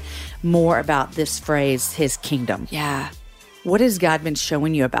learning more about this phrase, his kingdom. Yeah. What has God been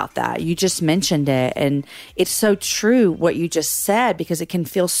showing you about that? You just mentioned it, and it's so true what you just said because it can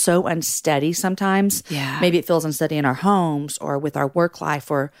feel so unsteady sometimes. Yeah. Maybe it feels unsteady in our homes or with our work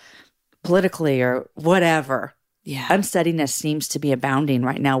life or politically or whatever. Yeah. Unsteadiness seems to be abounding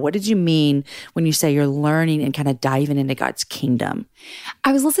right now. What did you mean when you say you're learning and kind of diving into God's kingdom?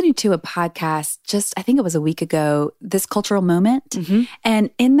 I was listening to a podcast I think it was a week ago, This Cultural Moment. Mm-hmm. And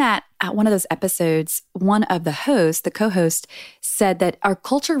in that, one of those episodes, one of the hosts, the co-host, said that our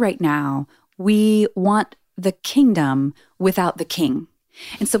culture right now, we want the kingdom without the king.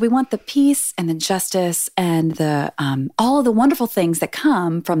 And so we want the peace and the justice and the all of the wonderful things that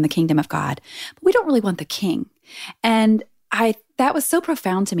come from the kingdom of God. But we don't really want the king. And that was so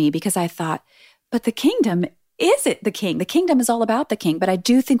profound to me because I thought, but the kingdom is it the king? The kingdom is all about the king. But I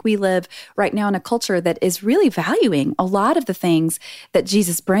do think we live right now in a culture that is really valuing a lot of the things that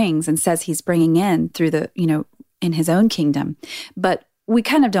Jesus brings and says he's bringing in through in his own kingdom. But we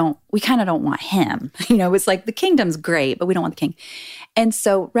kind of don't want him. It's like the kingdom's great, but we don't want the king. And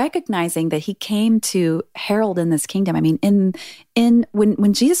so recognizing that he came to herald in this kingdom. I mean,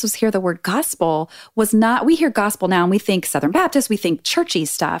 when Jesus was here, the word gospel was not, we hear gospel now and we think Southern Baptist, we think churchy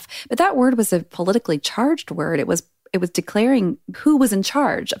stuff, but that word was a politically charged word. It was declaring who was in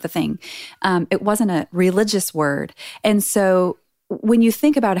charge of the thing. It wasn't a religious word. And so when you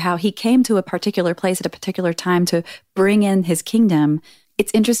think about how he came to a particular place at a particular time to bring in his kingdom,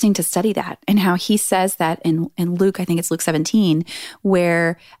 it's interesting to study that and how he says that in Luke, I think it's Luke 17,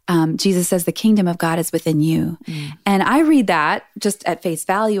 where Jesus says the kingdom of God is within you. And I read that just at face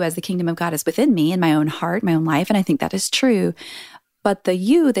value as the kingdom of God is within me in my own heart, my own life. And I think that is true. But the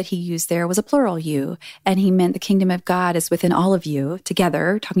you that he used there was a plural you. And he meant the kingdom of God is within all of you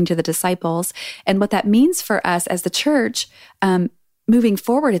together, talking to the disciples. And what that means for us as the church, moving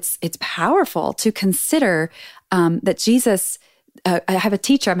forward, it's powerful to consider that Jesus, I have a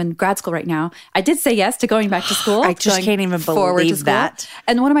teacher, I'm in grad school right now. I did say yes to going back to school. I just can't even believe that.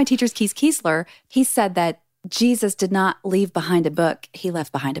 And one of my teachers, Keith Kiesler, he said that Jesus did not leave behind a book. He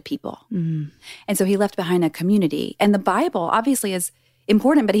left behind a people. And so he left behind a community. And the Bible obviously is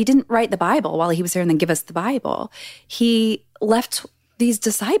important, but he didn't write the Bible while he was here and then give us the Bible. He left these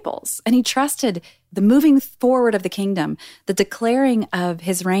disciples and he trusted the moving forward of the kingdom, the declaring of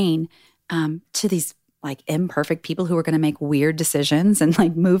his reign to these like imperfect people who were going to make weird decisions and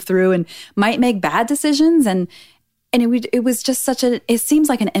like move through and might make bad decisions. And it was just it seems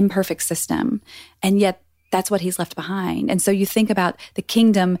like an imperfect system. And yet that's what he's left behind. And so you think about the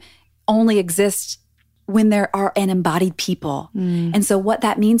kingdom only exists when there are an embodied people. And so what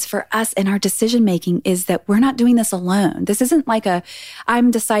that means for us in our decision-making is that we're not doing this alone. This isn't like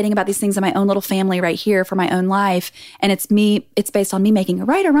I'm deciding about these things in my own little family right here for my own life. And it's based on me making a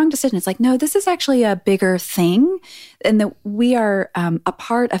right or wrong decision. It's like, no, this is actually a bigger thing. And that we are a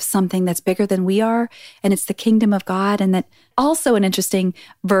part of something that's bigger than we are. And it's the kingdom of God. And that also an interesting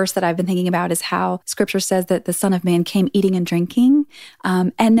verse that I've been thinking about is how scripture says that the Son of Man came eating and drinking.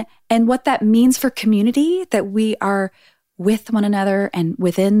 And what that means for community, that we are with one another and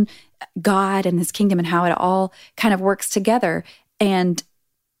within God and his kingdom and how it all kind of works together. And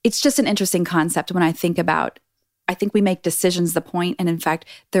it's just an interesting concept when I think we make decisions the point, and in fact,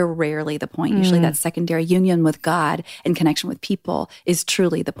 they're rarely the point. Usually that secondary union with God and connection with people is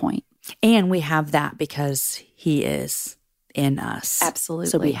truly the point. And we have that because he is in us. Absolutely.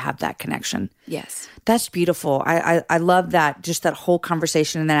 So we have that connection. Yes. That's beautiful. I love that, just that whole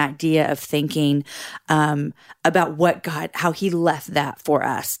conversation and that idea of thinking about what God, how he left that for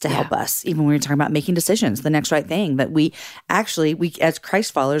us to help us, even when we were talking about making decisions, the next right thing, that we as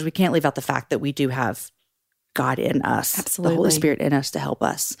Christ followers, we can't leave out the fact that we do have God in us, absolutely, the Holy Spirit in us to help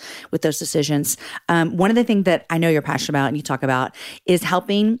us with those decisions. One of the things that I know you're passionate about and you talk about is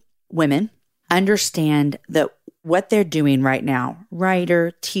helping women understand that what they're doing right now,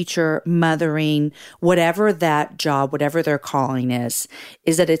 writer, teacher, mothering, whatever that job, whatever their calling is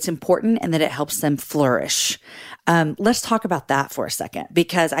that it's important and that it helps them flourish. Let's talk about that for a second,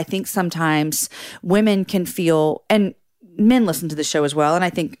 because I think sometimes women can feel, and men listen to the show as well, and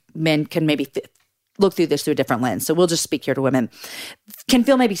I think men can maybe look through this through a different lens. So we'll just speak here to women, can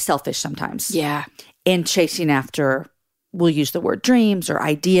feel maybe selfish sometimes. Yeah. In chasing after, we'll use the word dreams or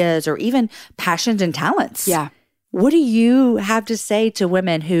ideas or even passions and talents. Yeah. What do you have to say to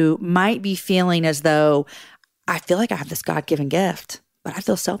women who might be feeling as though, I feel like I have this God-given gift, but I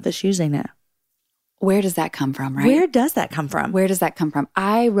feel selfish using it? Where does that come from, right? Where does that come from? Where does that come from?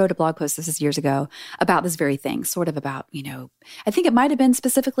 I wrote a blog post, this is years ago, about this very thing, sort of about, I think it might have been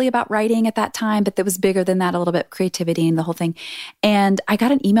specifically about writing at that time, but that was bigger than that, a little bit, creativity and the whole thing. And I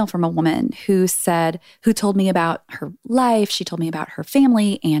got an email from a woman who told me about her life. She told me about her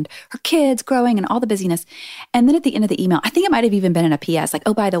family and her kids growing and all the busyness. And then at the end of the email, I think it might have even been in a PS, like,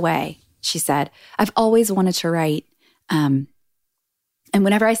 oh, by the way, she said, I've always wanted to write, and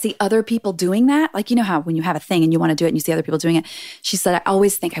whenever I see other people doing that, like, how when you have a thing and you want to do it and you see other people doing it, she said, I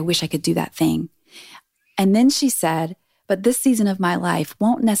always think, I wish I could do that thing. And then she said, but this season of my life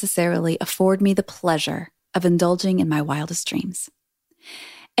won't necessarily afford me the pleasure of indulging in my wildest dreams.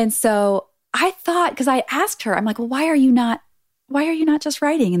 And so I thought, because I asked her, I'm like, well, why are you not just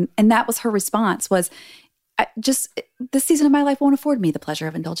writing? And that was her response was, this season of my life won't afford me the pleasure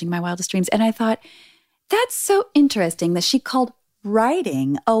of indulging my wildest dreams. And I thought, that's so interesting that she called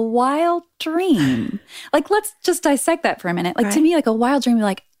writing a wild dream. Like, let's just dissect that for a minute. Like, to me, like a wild dream,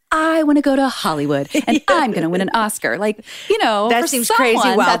 like, I want to go to Hollywood and I'm going to win an Oscar. Like, that for seems someone, crazy.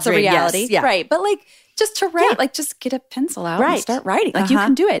 Wild that's dream, a reality. yes. Yeah. Right. But like, just to write, like just get a pencil out and start writing. Like you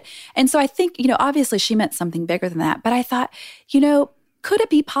can do it. And so I think, obviously she meant something bigger than that. But I thought, could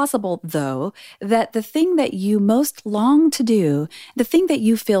it be possible, though, that the thing that you most long to do, the thing that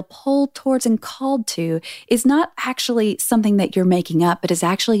you feel pulled towards and called to, is not actually something that you're making up, but is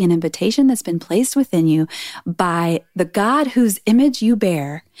actually an invitation that's been placed within you by the God whose image you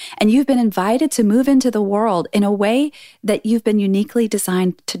bear, and you've been invited to move into the world in a way that you've been uniquely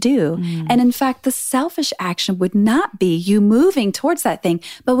designed to do. And in fact, the selfish action would not be you moving towards that thing,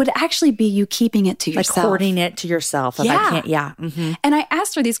 but would actually be you keeping it to yourself. Like hoarding it to yourself. If I can't, Mm-hmm. And I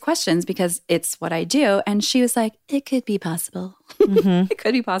asked her these questions because it's what I do. And she was like, it could be possible. It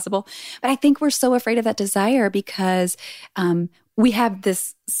could be possible. But I think we're so afraid of that desire because we have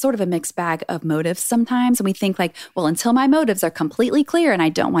this sort of a mixed bag of motives sometimes. And we think like, well, until my motives are completely clear and I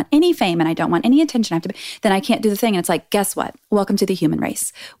don't want any fame and I don't want any attention, then I can't do the thing. And it's like, guess what? Welcome to the human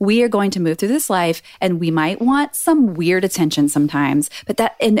race. We are going to move through this life and we might want some weird attention sometimes,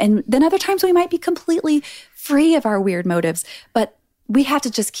 but and then other times we might be completely free of our weird motives. But we have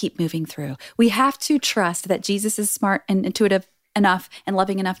to just keep moving through. We have to trust that Jesus is smart and intuitive enough and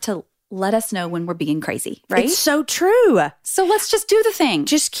loving enough to let us know when we're being crazy, right? It's so true. So let's just do the thing.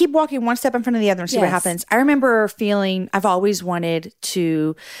 Just keep walking one step in front of the other and see what happens. I remember feeling I've always wanted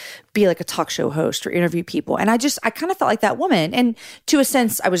to be like a talk show host or interview people. And I kind of felt like that woman. And to a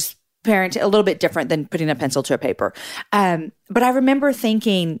sense, I was parenting a little bit different than putting a pencil to a paper. But I remember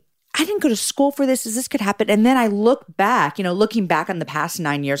thinking, I didn't go to school for this. This could happen. And then I look back, looking back on the past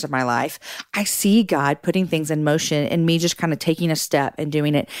 9 years of my life, I see God putting things in motion and me just kind of taking a step and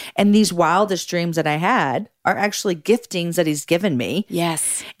doing it. And these wildest dreams that I had are actually giftings that he's given me.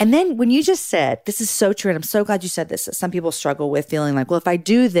 Yes. And then when you just said, this is so true, and I'm so glad you said this, that some people struggle with feeling like, well, if I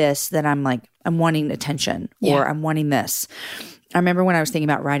do this, then I'm wanting attention or I'm wanting this. I remember when I was thinking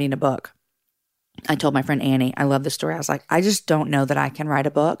about writing a book, I told my friend Annie, I love this story. I was like, I just don't know that I can write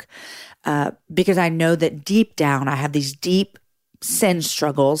a book because I know that deep down I have these deep sin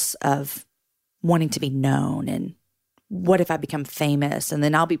struggles of wanting to be known. And what if I become famous and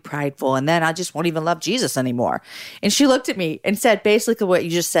then I'll be prideful and then I just won't even love Jesus anymore? And she looked at me and said basically what you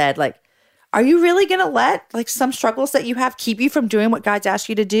just said, like, are you really going to let some struggles that you have keep you from doing what God's asked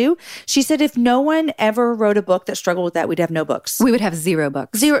you to do? She said, if no one ever wrote a book that struggled with that, we'd have no books. We would have zero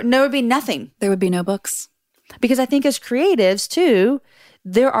books. Zero. No, it would be nothing. There would be no books. Because I think as creatives too,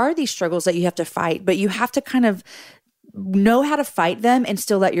 there are these struggles that you have to fight, but you have to kind of know how to fight them and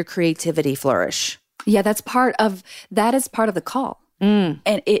still let your creativity flourish. Yeah, that is part of the call.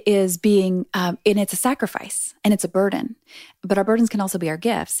 And it is being, and it's a sacrifice and it's a burden, but our burdens can also be our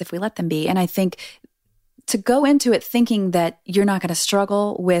gifts if we let them be. And I think to go into it thinking that you're not going to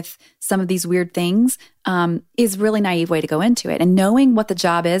struggle with some of these weird things is really naive way to go into it. And knowing what the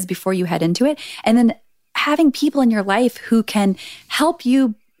job is before you head into it, and then having people in your life who can help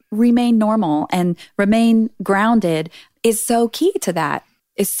you remain normal and remain grounded is so key to that.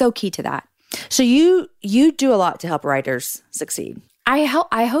 So you do a lot to help writers succeed. I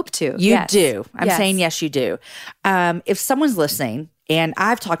hope to. You do. I'm saying yes, you do. If someone's listening, and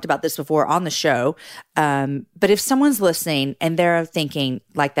I've talked about this before on the show, but if someone's listening and they're thinking,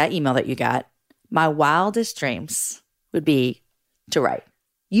 like that email that you got, my wildest dreams would be to write.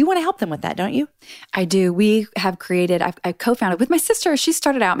 You want to help them with that, don't you? I do. We have created, I co-founded with my sister. She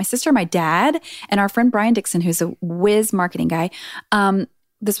started out, my sister, my dad, and our friend Brian Dixon, who's a whiz marketing guy.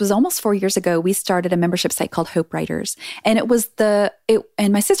 This was almost 4 years ago. We started a membership site called Hope Writers. And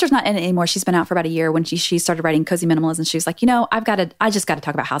and my sister's not in it anymore. She's been out for about a year when she started writing Cozy Minimalism. She was like, I just got to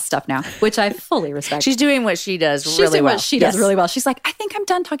talk about house stuff now, which I fully respect. She's doing what she does really well. She does really well. She's like, I think I'm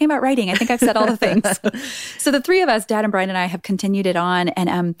done talking about writing. I think I've said all the things. So the three of us, Dad and Brian and I, have continued it on.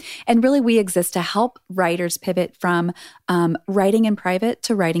 And really we exist to help writers pivot from writing in private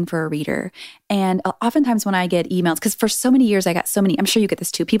to writing for a reader. And oftentimes when I get emails, because for so many years I got so many, I'm sure you get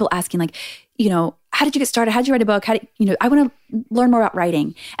this too, people asking like, how did you get started? How did you write a book? I want to learn more about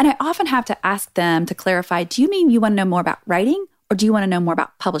writing. And I often have to ask them to clarify, do you mean you want to know more about writing or do you want to know more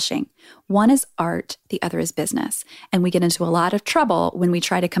about publishing? One is art, the other is business. And we get into a lot of trouble when we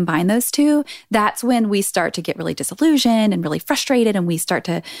try to combine those two. That's when we start to get really disillusioned and really frustrated. And we start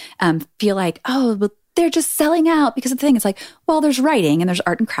to feel like, they're just selling out because of the thing. It's like, well, there's writing and there's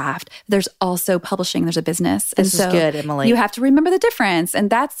art and craft. There's also publishing. There's a business. This is good, Emily. You have to remember the difference. And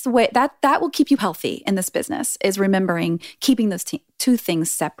that's the way that will keep you healthy in this business, is remembering, keeping those two things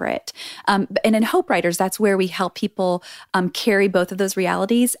separate. And in Hope Writers, that's where we help people carry both of those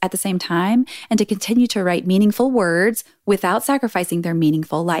realities at the same time and to continue to write meaningful words without sacrificing their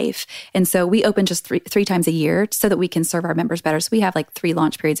meaningful life. And so we open just three times a year so that we can serve our members better. So we have like 3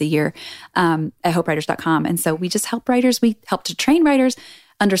 launch periods a year at hopewriters.com. And so we just help writers. We help to train writers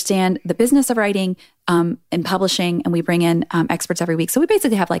understand the business of writing and publishing, and we bring in experts every week. So we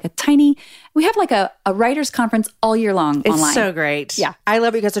basically have like a writers conference all year long online. It's so great. Yeah. I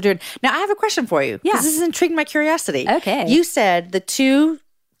love what you guys are doing. Now, I have a question for you. Yeah. This is intriguing my curiosity. Okay. You said the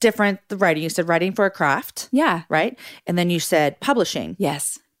writing. You said writing for a craft. Yeah. Right? And then you said publishing.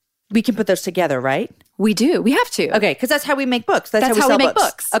 Yes. We can put those together, right? We do. We have to. Okay, because that's how we make books. That's how we how sell we make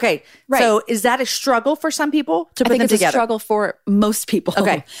books. Okay, Right. So is that a struggle for some people to put them I think it's together? a struggle for most people.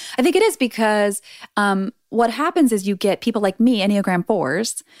 Okay. I think it is because what happens is you get people like me, Enneagram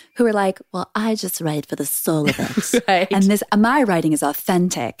 4s, who are like, well, I just write for the soul of it. Right. And my writing is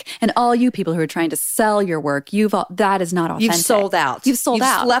authentic. And all you people who are trying to sell your work, that is not authentic. You've sold out. You've sold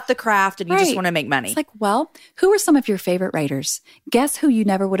out. You've left the craft and you just Right. want to make money. It's like, well, who are some of your favorite writers? Guess who you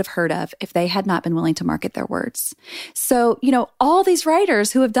never would have heard of if they had not been willing to market their words. So, all these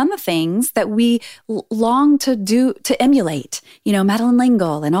writers who have done the things that we long to do, to emulate, Madeline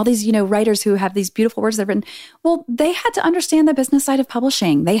L'Engle and all these, writers who have these beautiful words that have written, well, they had to understand the business side of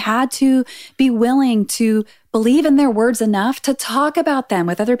publishing. They had to be willing to believe in their words enough to talk about them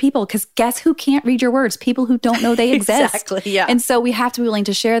with other people. Because guess who can't read your words? People who don't know they exist. Exactly, yeah. And so we have to be willing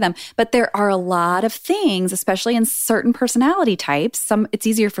to share them. But there are a lot of things, especially in certain personality types. It's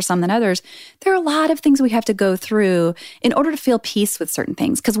easier for some than others. There are a lot of things we have to go through in order to feel peace with certain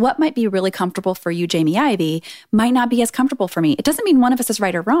things. Because what might be really comfortable for you, Jamie Ivey, might not be as comfortable for me. It doesn't mean one of us is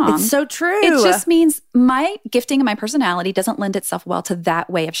right or wrong. It's so true. It just means my gifting and my personality doesn't lend itself well to that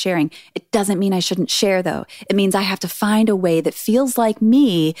way of sharing. It doesn't mean I shouldn't share, though. It means I have to find a way that feels like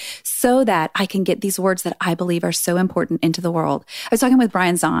me so that I can get these words that I believe are so important into the world. I was talking with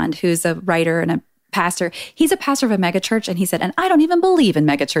Brian Zond, who's a writer and a pastor. He's a pastor of a mega church, and he said, and I don't even believe in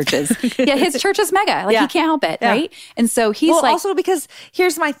mega churches. Yeah, his church is mega. Like, Yeah. he can't help it, Yeah. right? And so he's like... also because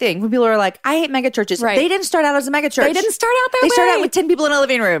here's my thing. When people are like, I hate mega churches. Right. They didn't start out as a mega church. They didn't start out that They way. started out with 10 people in a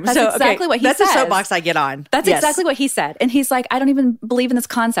living room. That's so, exactly what he That's says. a soapbox I get on. That's Yes. exactly what he said. And he's like, I don't even believe in this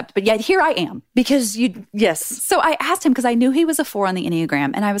concept, but yet here I am. Because yes. So I asked him, because I knew he was a 4 on the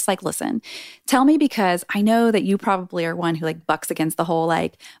Enneagram. And I was like, listen, tell me, because I know that you probably are one who like bucks against the whole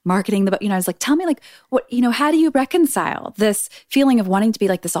like marketing the book. I was like, tell me like what, how do you reconcile this feeling of wanting to be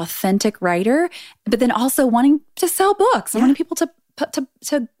like this authentic writer, but then also wanting to sell books and wanting people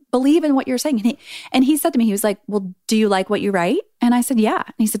to believe in what you're saying? And he said to me, he was like, well, do you like what you write? And I said, yeah.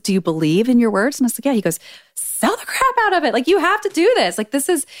 And he said, do you believe in your words? And I was like, yeah. He goes, sell the crap out of it. Like, you have to do this. Like, it's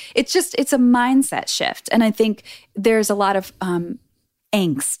a mindset shift. And I think there's a lot of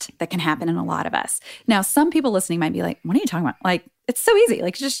angst that can happen in a lot of us. Now, some people listening might be like, what are you talking about? Like, it's so easy.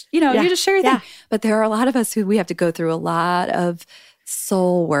 Like, just, you just share your thing. But there are a lot of us who we have to go through a lot of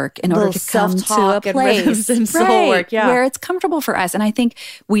soul work in order to come to a place and soul work, where it's comfortable for us. And I think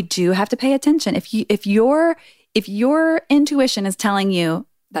we do have to pay attention. If your intuition is telling you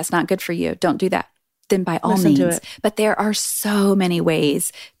that's not good for you, don't do that, then by all means. But there are so many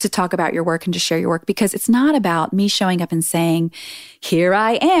ways to talk about your work and to share your work, because it's not about me showing up and saying, here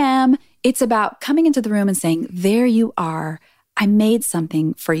I am. It's about coming into the room and saying, there you are. I made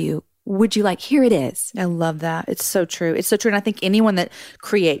something for you. Would you like, here it is. I love that. It's so true. It's so true. And I think anyone that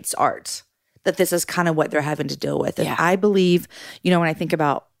creates art, that this is kind of what they're having to deal with. And I believe, when I think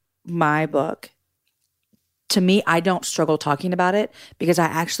about my book, to me, I don't struggle talking about it because I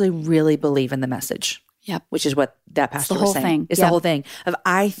actually really believe in the message. Yep. Which is what that pastor was saying. Thing. It's the whole thing.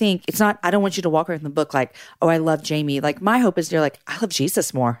 I think it's not, I don't want you to walk away from the book like, oh, I love Jamie. Like, my hope is you're like, I love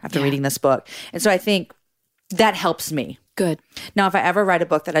Jesus more after reading this book. And so I think that helps me. Good. Now, if I ever write a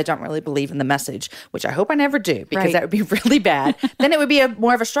book that I don't really believe in the message, which I hope I never do, because that would be really bad, then it would be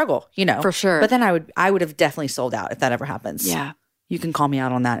more of a struggle, For sure. But then I would have definitely sold out if that ever happens. Yeah. You can call me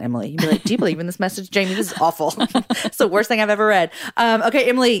out on that, Emily. You'd be like, do you believe in this message, Jamie? This is awful. It's the worst thing I've ever read. Okay,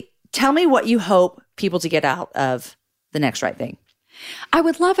 Emily, tell me what you hope people to get out of the next right thing. I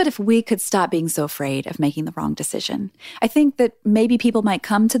would love it if we could stop being so afraid of making the wrong decision. I think that maybe people might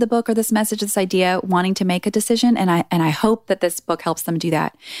come to the book or this message, this idea, wanting to make a decision, and I hope that this book helps them do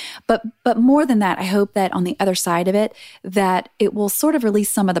that. But more than that, I hope that on the other side of it, that it will sort of release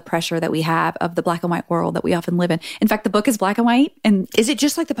some of the pressure that we have of the black and white world that we often live in. In fact, the book is black and white, and is it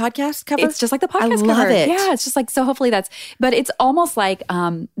just like the podcast cover? It's just like the podcast cover. I love it. Yeah, it's just like, so hopefully but it's almost like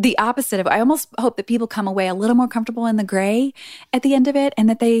the opposite of, I almost hope that people come away a little more comfortable in the gray at the end of it, and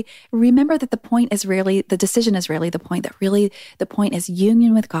that they remember that the decision is really the point, that really the point is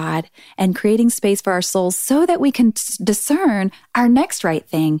union with God and creating space for our souls so that we can discern our next right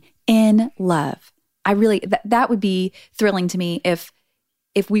thing in love. I really, that would be thrilling to me if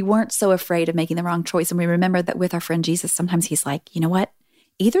we weren't so afraid of making the wrong choice, and we remember that with our friend Jesus, sometimes he's like, you know what?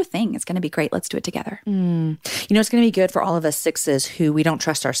 Either thing is going to be great. Let's do it together. It's going to be good for all of us sixes who we don't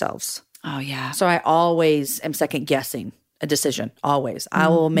trust ourselves. Oh, yeah. So I always am second guessing a decision. Always. I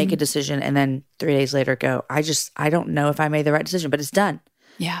will make a decision and then 3 days later go, I don't know if I made the right decision, but it's done.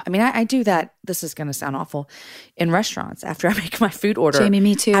 Yeah. I mean, I do that. This is going to sound awful in restaurants. After I make my food order, Jamie,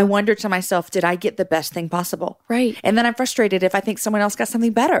 me too. I wonder to myself, did I get the best thing possible? Right. And then I'm frustrated if I think someone else got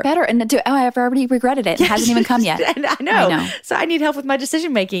something better. And I've already regretted it. It hasn't even come yet. I know. So I need help with my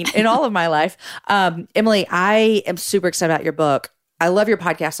decision making in all of my life. Emily, I am super excited about your book. I love your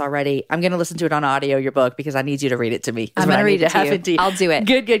podcast already. I'm going to listen to it on audio, your book, because I need you to read it to me. I'm going to read it to you. I'll do it.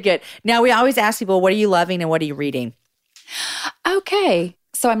 Good. Now, we always ask people, what are you loving and what are you reading? Okay.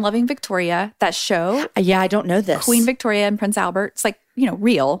 So I'm loving Victoria, that show. Yeah, I don't know this. Queen Victoria and Prince Albert. It's like,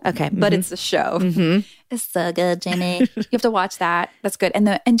 real. Okay. But it's a show. Mm-hmm. It's so good, Jamie. You have to watch that. That's good. And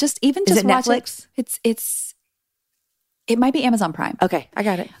just Is it watch Netflix? It might be Amazon Prime. Okay, I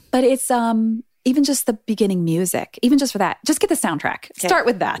got it. But it's even just the beginning music, even just for that, just get the soundtrack. Okay. Start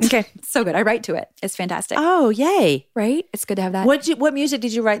with that. Okay. It's so good. I write to it. It's fantastic. Oh, yay. Right? It's good to have that. What music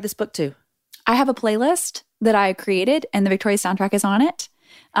did you write this book to? I have a playlist that I created, and the Victoria soundtrack is on it.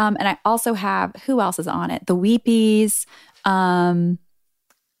 And I also have, who else is on it? The Weepies.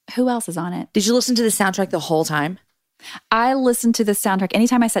 Who else is on it? Did you listen to the soundtrack the whole time? I listened to the soundtrack.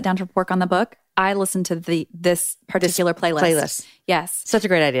 Anytime I sat down to work on the book, I listened to this particular playlist. Yes. Such a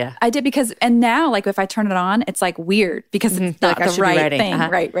great idea. I did and now, like, if I turn it on, it's like weird because it's not the right thing. Uh-huh.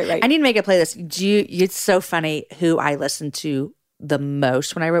 Right. I need to make a playlist. It's so funny who I listened to the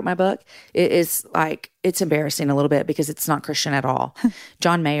most when I wrote my book. It is like, it's embarrassing a little bit because it's not Christian at all.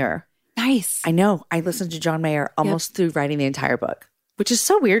 John Mayer. Nice. I know. I listened to John Mayer almost through writing the entire book, which is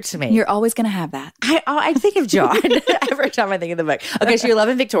so weird to me. You're always going to have that. I think of John every time I think of the book. Okay, so you're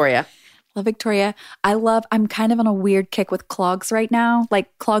loving Victoria. Love Victoria. I'm kind of on a weird kick with clogs right now,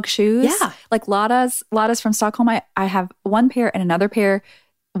 like clog shoes. Yeah. Like Lotta's from Stockholm. I have one pair and another pair.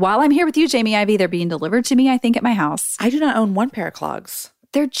 While I'm here with you, Jamie, Ivy, they're being delivered to me, I think, at my house. I do not own one pair of clogs.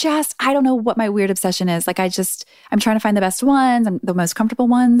 They're I don't know what my weird obsession is. Like, I'm trying to find the best ones, the most comfortable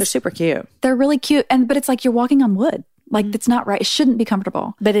ones. They're super cute. They're really cute. But it's like you're walking on wood. Like, it's not right. It shouldn't be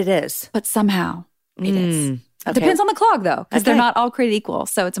comfortable. But it is. But somehow it is. Okay. Depends on the clog, though, because they're not all created equal.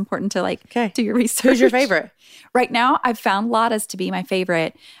 So it's important to do your research. Who's your favorite? Right now, I've found Lotta's to be my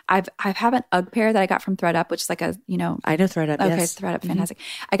favorite. I have an UGG pair that I got from ThredUp, which is like I know ThredUp. Okay, yes. ThredUp, fantastic.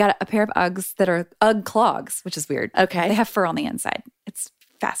 I got a pair of Uggs that are UGG clogs, which is weird. Okay, they have fur on the inside. It's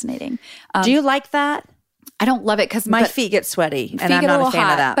fascinating. Do you like that? I don't love it because my feet get sweaty and I'm not a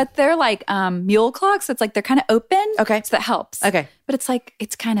fan of that. But they're like mule clogs, so it's like they're kind of open. Okay, so that helps. Okay, but it's like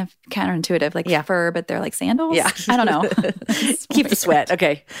it's kind of counterintuitive, like fur, but they're like sandals. Yeah, I don't know. Keep the sweat.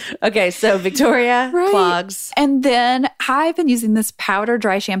 Okay. So Victoria clogs, and then I've been using this powder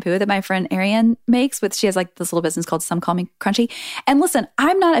dry shampoo that my friend Ariane makes. She has like this little business called Some Call Me Crunchy. And listen,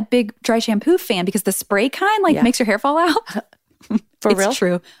 I'm not a big dry shampoo fan because the spray kind makes your hair fall out. For real? It's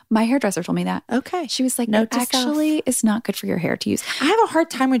true. My hairdresser told me that. Okay. She was like, actually, it's not good for your hair to use. I have a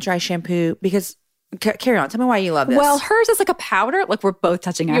hard time with dry shampoo because, carry on. Tell me why you love this. Well, hers is like a powder. Look, we're both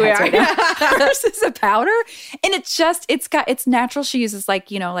touching our heads right now. Hers is a powder. And it's natural. She uses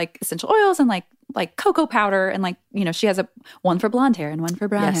like essential oils and like cocoa powder. And she has one for blonde hair and one for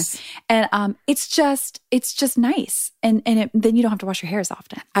brown hair. And it's just nice. And then you don't have to wash your hair as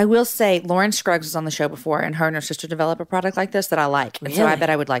often. I will say Lauren Scruggs was on the show before and her and her sister developed a product like this that I like. Really? And so I bet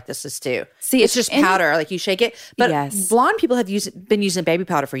I would like this too. See, it's just powder. Like you shake it. But blonde people have been using baby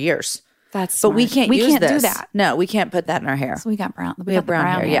powder for years. That's smart. But we can't use this. Do that. No, we can't put that in our hair. So we got brown. We have brown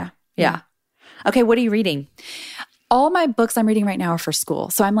hair. Yeah. Okay, what are you reading? All my books I'm reading right now are for school.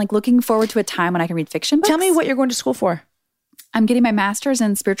 So I'm like looking forward to a time when I can read fiction books. Tell me what you're going to school for. I'm getting my master's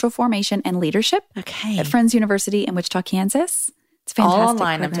in spiritual formation and leadership at Friends University in Wichita, Kansas. It's fantastic. All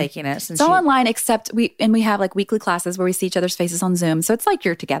online. program. I'm taking it. It's all online, except we have like weekly classes where we see each other's faces on Zoom. So it's like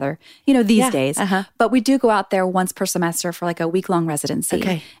you're together, these days. But we do go out there once per semester for like a week-long residency.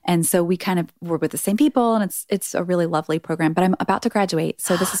 Okay. And so we kind of work with the same people, and it's a really lovely program. But I'm about to graduate,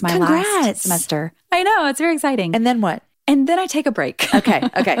 so this is my last semester. I know, it's very exciting. And then what? And then I take a break. Okay.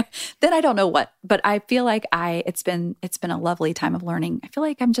 Then I don't know what, but I feel like it's been a lovely time of learning. I feel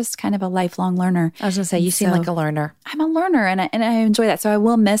like I'm just kind of a lifelong learner. I was going to say, you seem like a learner. I'm a learner, and I enjoy that. So I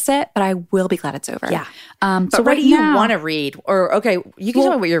will miss it, but I will be glad it's over. Yeah. But so what do you want to read? Or, okay, you can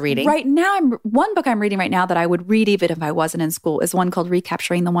tell me what you're reading. Right now, one book I'm reading right now that I would read even if I wasn't in school is one called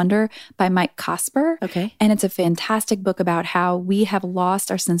Recapturing the Wonder by Mike Cosper. Okay. And it's a fantastic book about how we have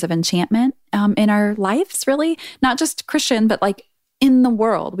lost our sense of enchantment in our lives, really. Not just Christian, but like in the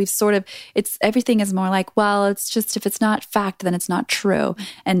world. We've everything is more like, well, it's just, if it's not fact, then it's not true.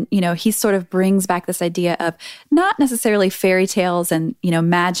 And, he sort of brings back this idea of not necessarily fairy tales and,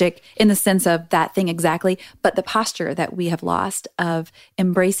 magic in the sense of that thing exactly, but the posture that we have lost of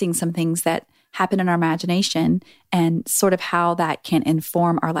embracing some things that happen in our imagination and sort of how that can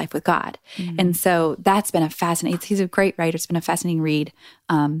inform our life with God. And so that's been he's a great writer. It's been a fascinating read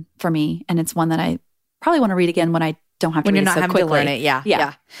for me. And it's one that I probably want to read again when I don't have to read it so quickly. When you're not having to learn it.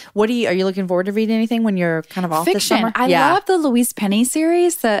 Yeah. What are you looking forward to reading anything when you're kind of off Fiction. this summer? I love the Louise Penny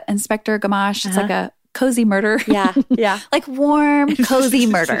series, the Inspector Gamache. It's like a cozy murder. Yeah. Like warm, cozy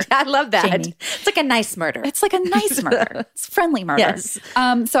murder. I love that. Jamie. It's like a nice murder. It's like a nice murder. It's friendly murder. Yes.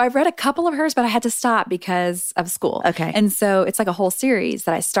 So I've read a couple of hers, but I had to stop because of school. Okay. And so it's like a whole series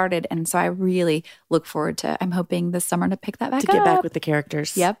that I started. And so I really look forward to, I'm hoping this summer to pick that back up. To get back with the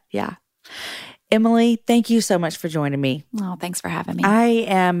characters. Yep. Yeah. Emily, thank you so much for joining me. Oh, thanks for having me.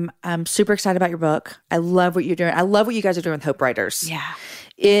 I'm super excited about your book. I love what you're doing. I love what you guys are doing with Hope Writers. Yeah.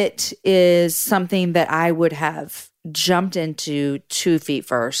 It is something that I would have jumped into 2 feet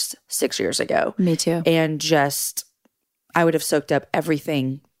first 6 years ago. Me too. And I would have soaked up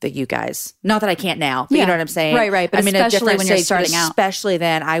everything that you guys, not that I can't now, but you know what I'm saying? Right. But especially when you're starting out. Especially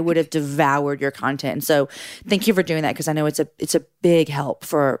then, I would have devoured your content. And so thank you for doing that, because I know it's a big help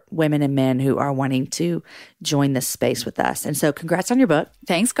for women and men who are wanting to join this space with us. And so congrats on your book.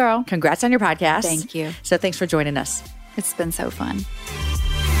 Thanks, girl. Congrats on your podcast. Thank you. So thanks for joining us. It's been so fun.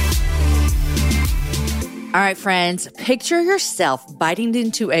 All right, friends, picture yourself biting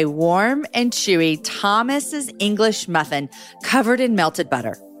into a warm and chewy Thomas's English muffin covered in melted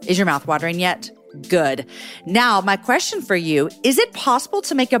butter. Is your mouth watering yet? Good. Now, my question for you, is it possible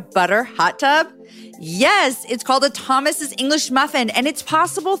to make a butter hot tub? Yes, it's called a Thomas's English muffin, and it's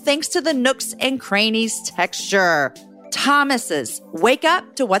possible thanks to the nooks and crannies texture. Thomas's, wake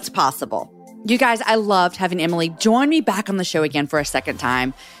up to what's possible. You guys, I loved having Emily join me back on the show again for a second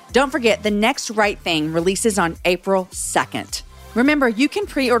time. Don't forget, The Next Right Thing releases on April 2nd. Remember, you can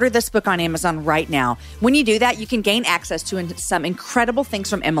pre-order this book on Amazon right now. When you do that, you can gain access to some incredible things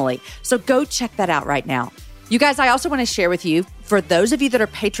from Emily. So go check that out right now. You guys, I also want to share with you, for those of you that are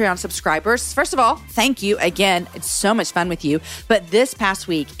Patreon subscribers, first of all, thank you again. It's so much fun with you. But this past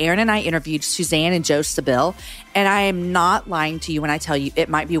week, Aaron and I interviewed Suzanne and Joe Sabille, and I am not lying to you when I tell you it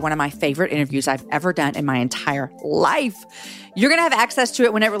might be one of my favorite interviews I've ever done in my entire life. You're going to have access to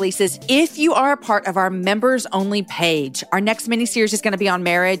it when it releases if you are a part of our members only page. Our next mini-series is going to be on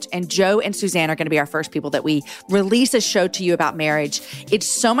marriage, and Joe and Suzanne are going to be our first people that we release a show to you about marriage. It's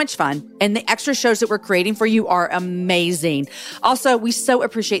so much fun, and the extra shows that we're creating for you are amazing. Also, we so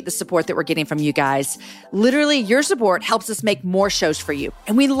appreciate the support that we're getting from you guys. Literally, your support helps us make more shows for you,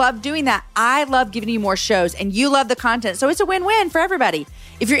 and we love doing that. I love giving you more shows, and you love the content, so it's a win-win for everybody.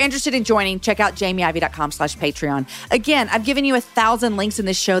 If you're interested in joining, check out jamieivey.com/Patreon. Again, I've given you 1,000 links in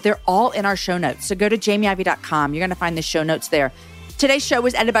this show. They're all in our show notes. So go to jamieivey.com. You're going to find the show notes there. Today's show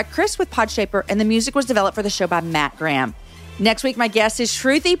was edited by Chris with Podshaper, and the music was developed for the show by Matt Graham. Next week, my guest is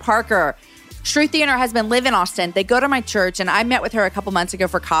Shruti Parker. Shruti and her husband live in Austin. They go to my church, and I met with her a couple months ago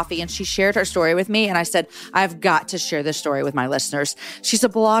for coffee, and she shared her story with me, and I said, I've got to share this story with my listeners. She's a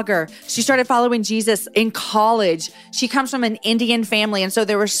blogger. She started following Jesus in college. She comes from an Indian family, and so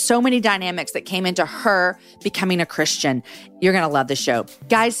there were so many dynamics that came into her becoming a Christian. You're going to love the show.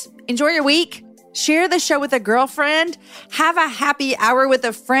 Guys, enjoy your week. Share the show with a girlfriend. Have a happy hour with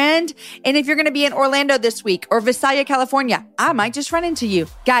a friend. And if you're going to be in Orlando this week or Visalia, California, I might just run into you.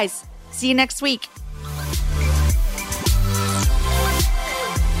 Guys, see you next week.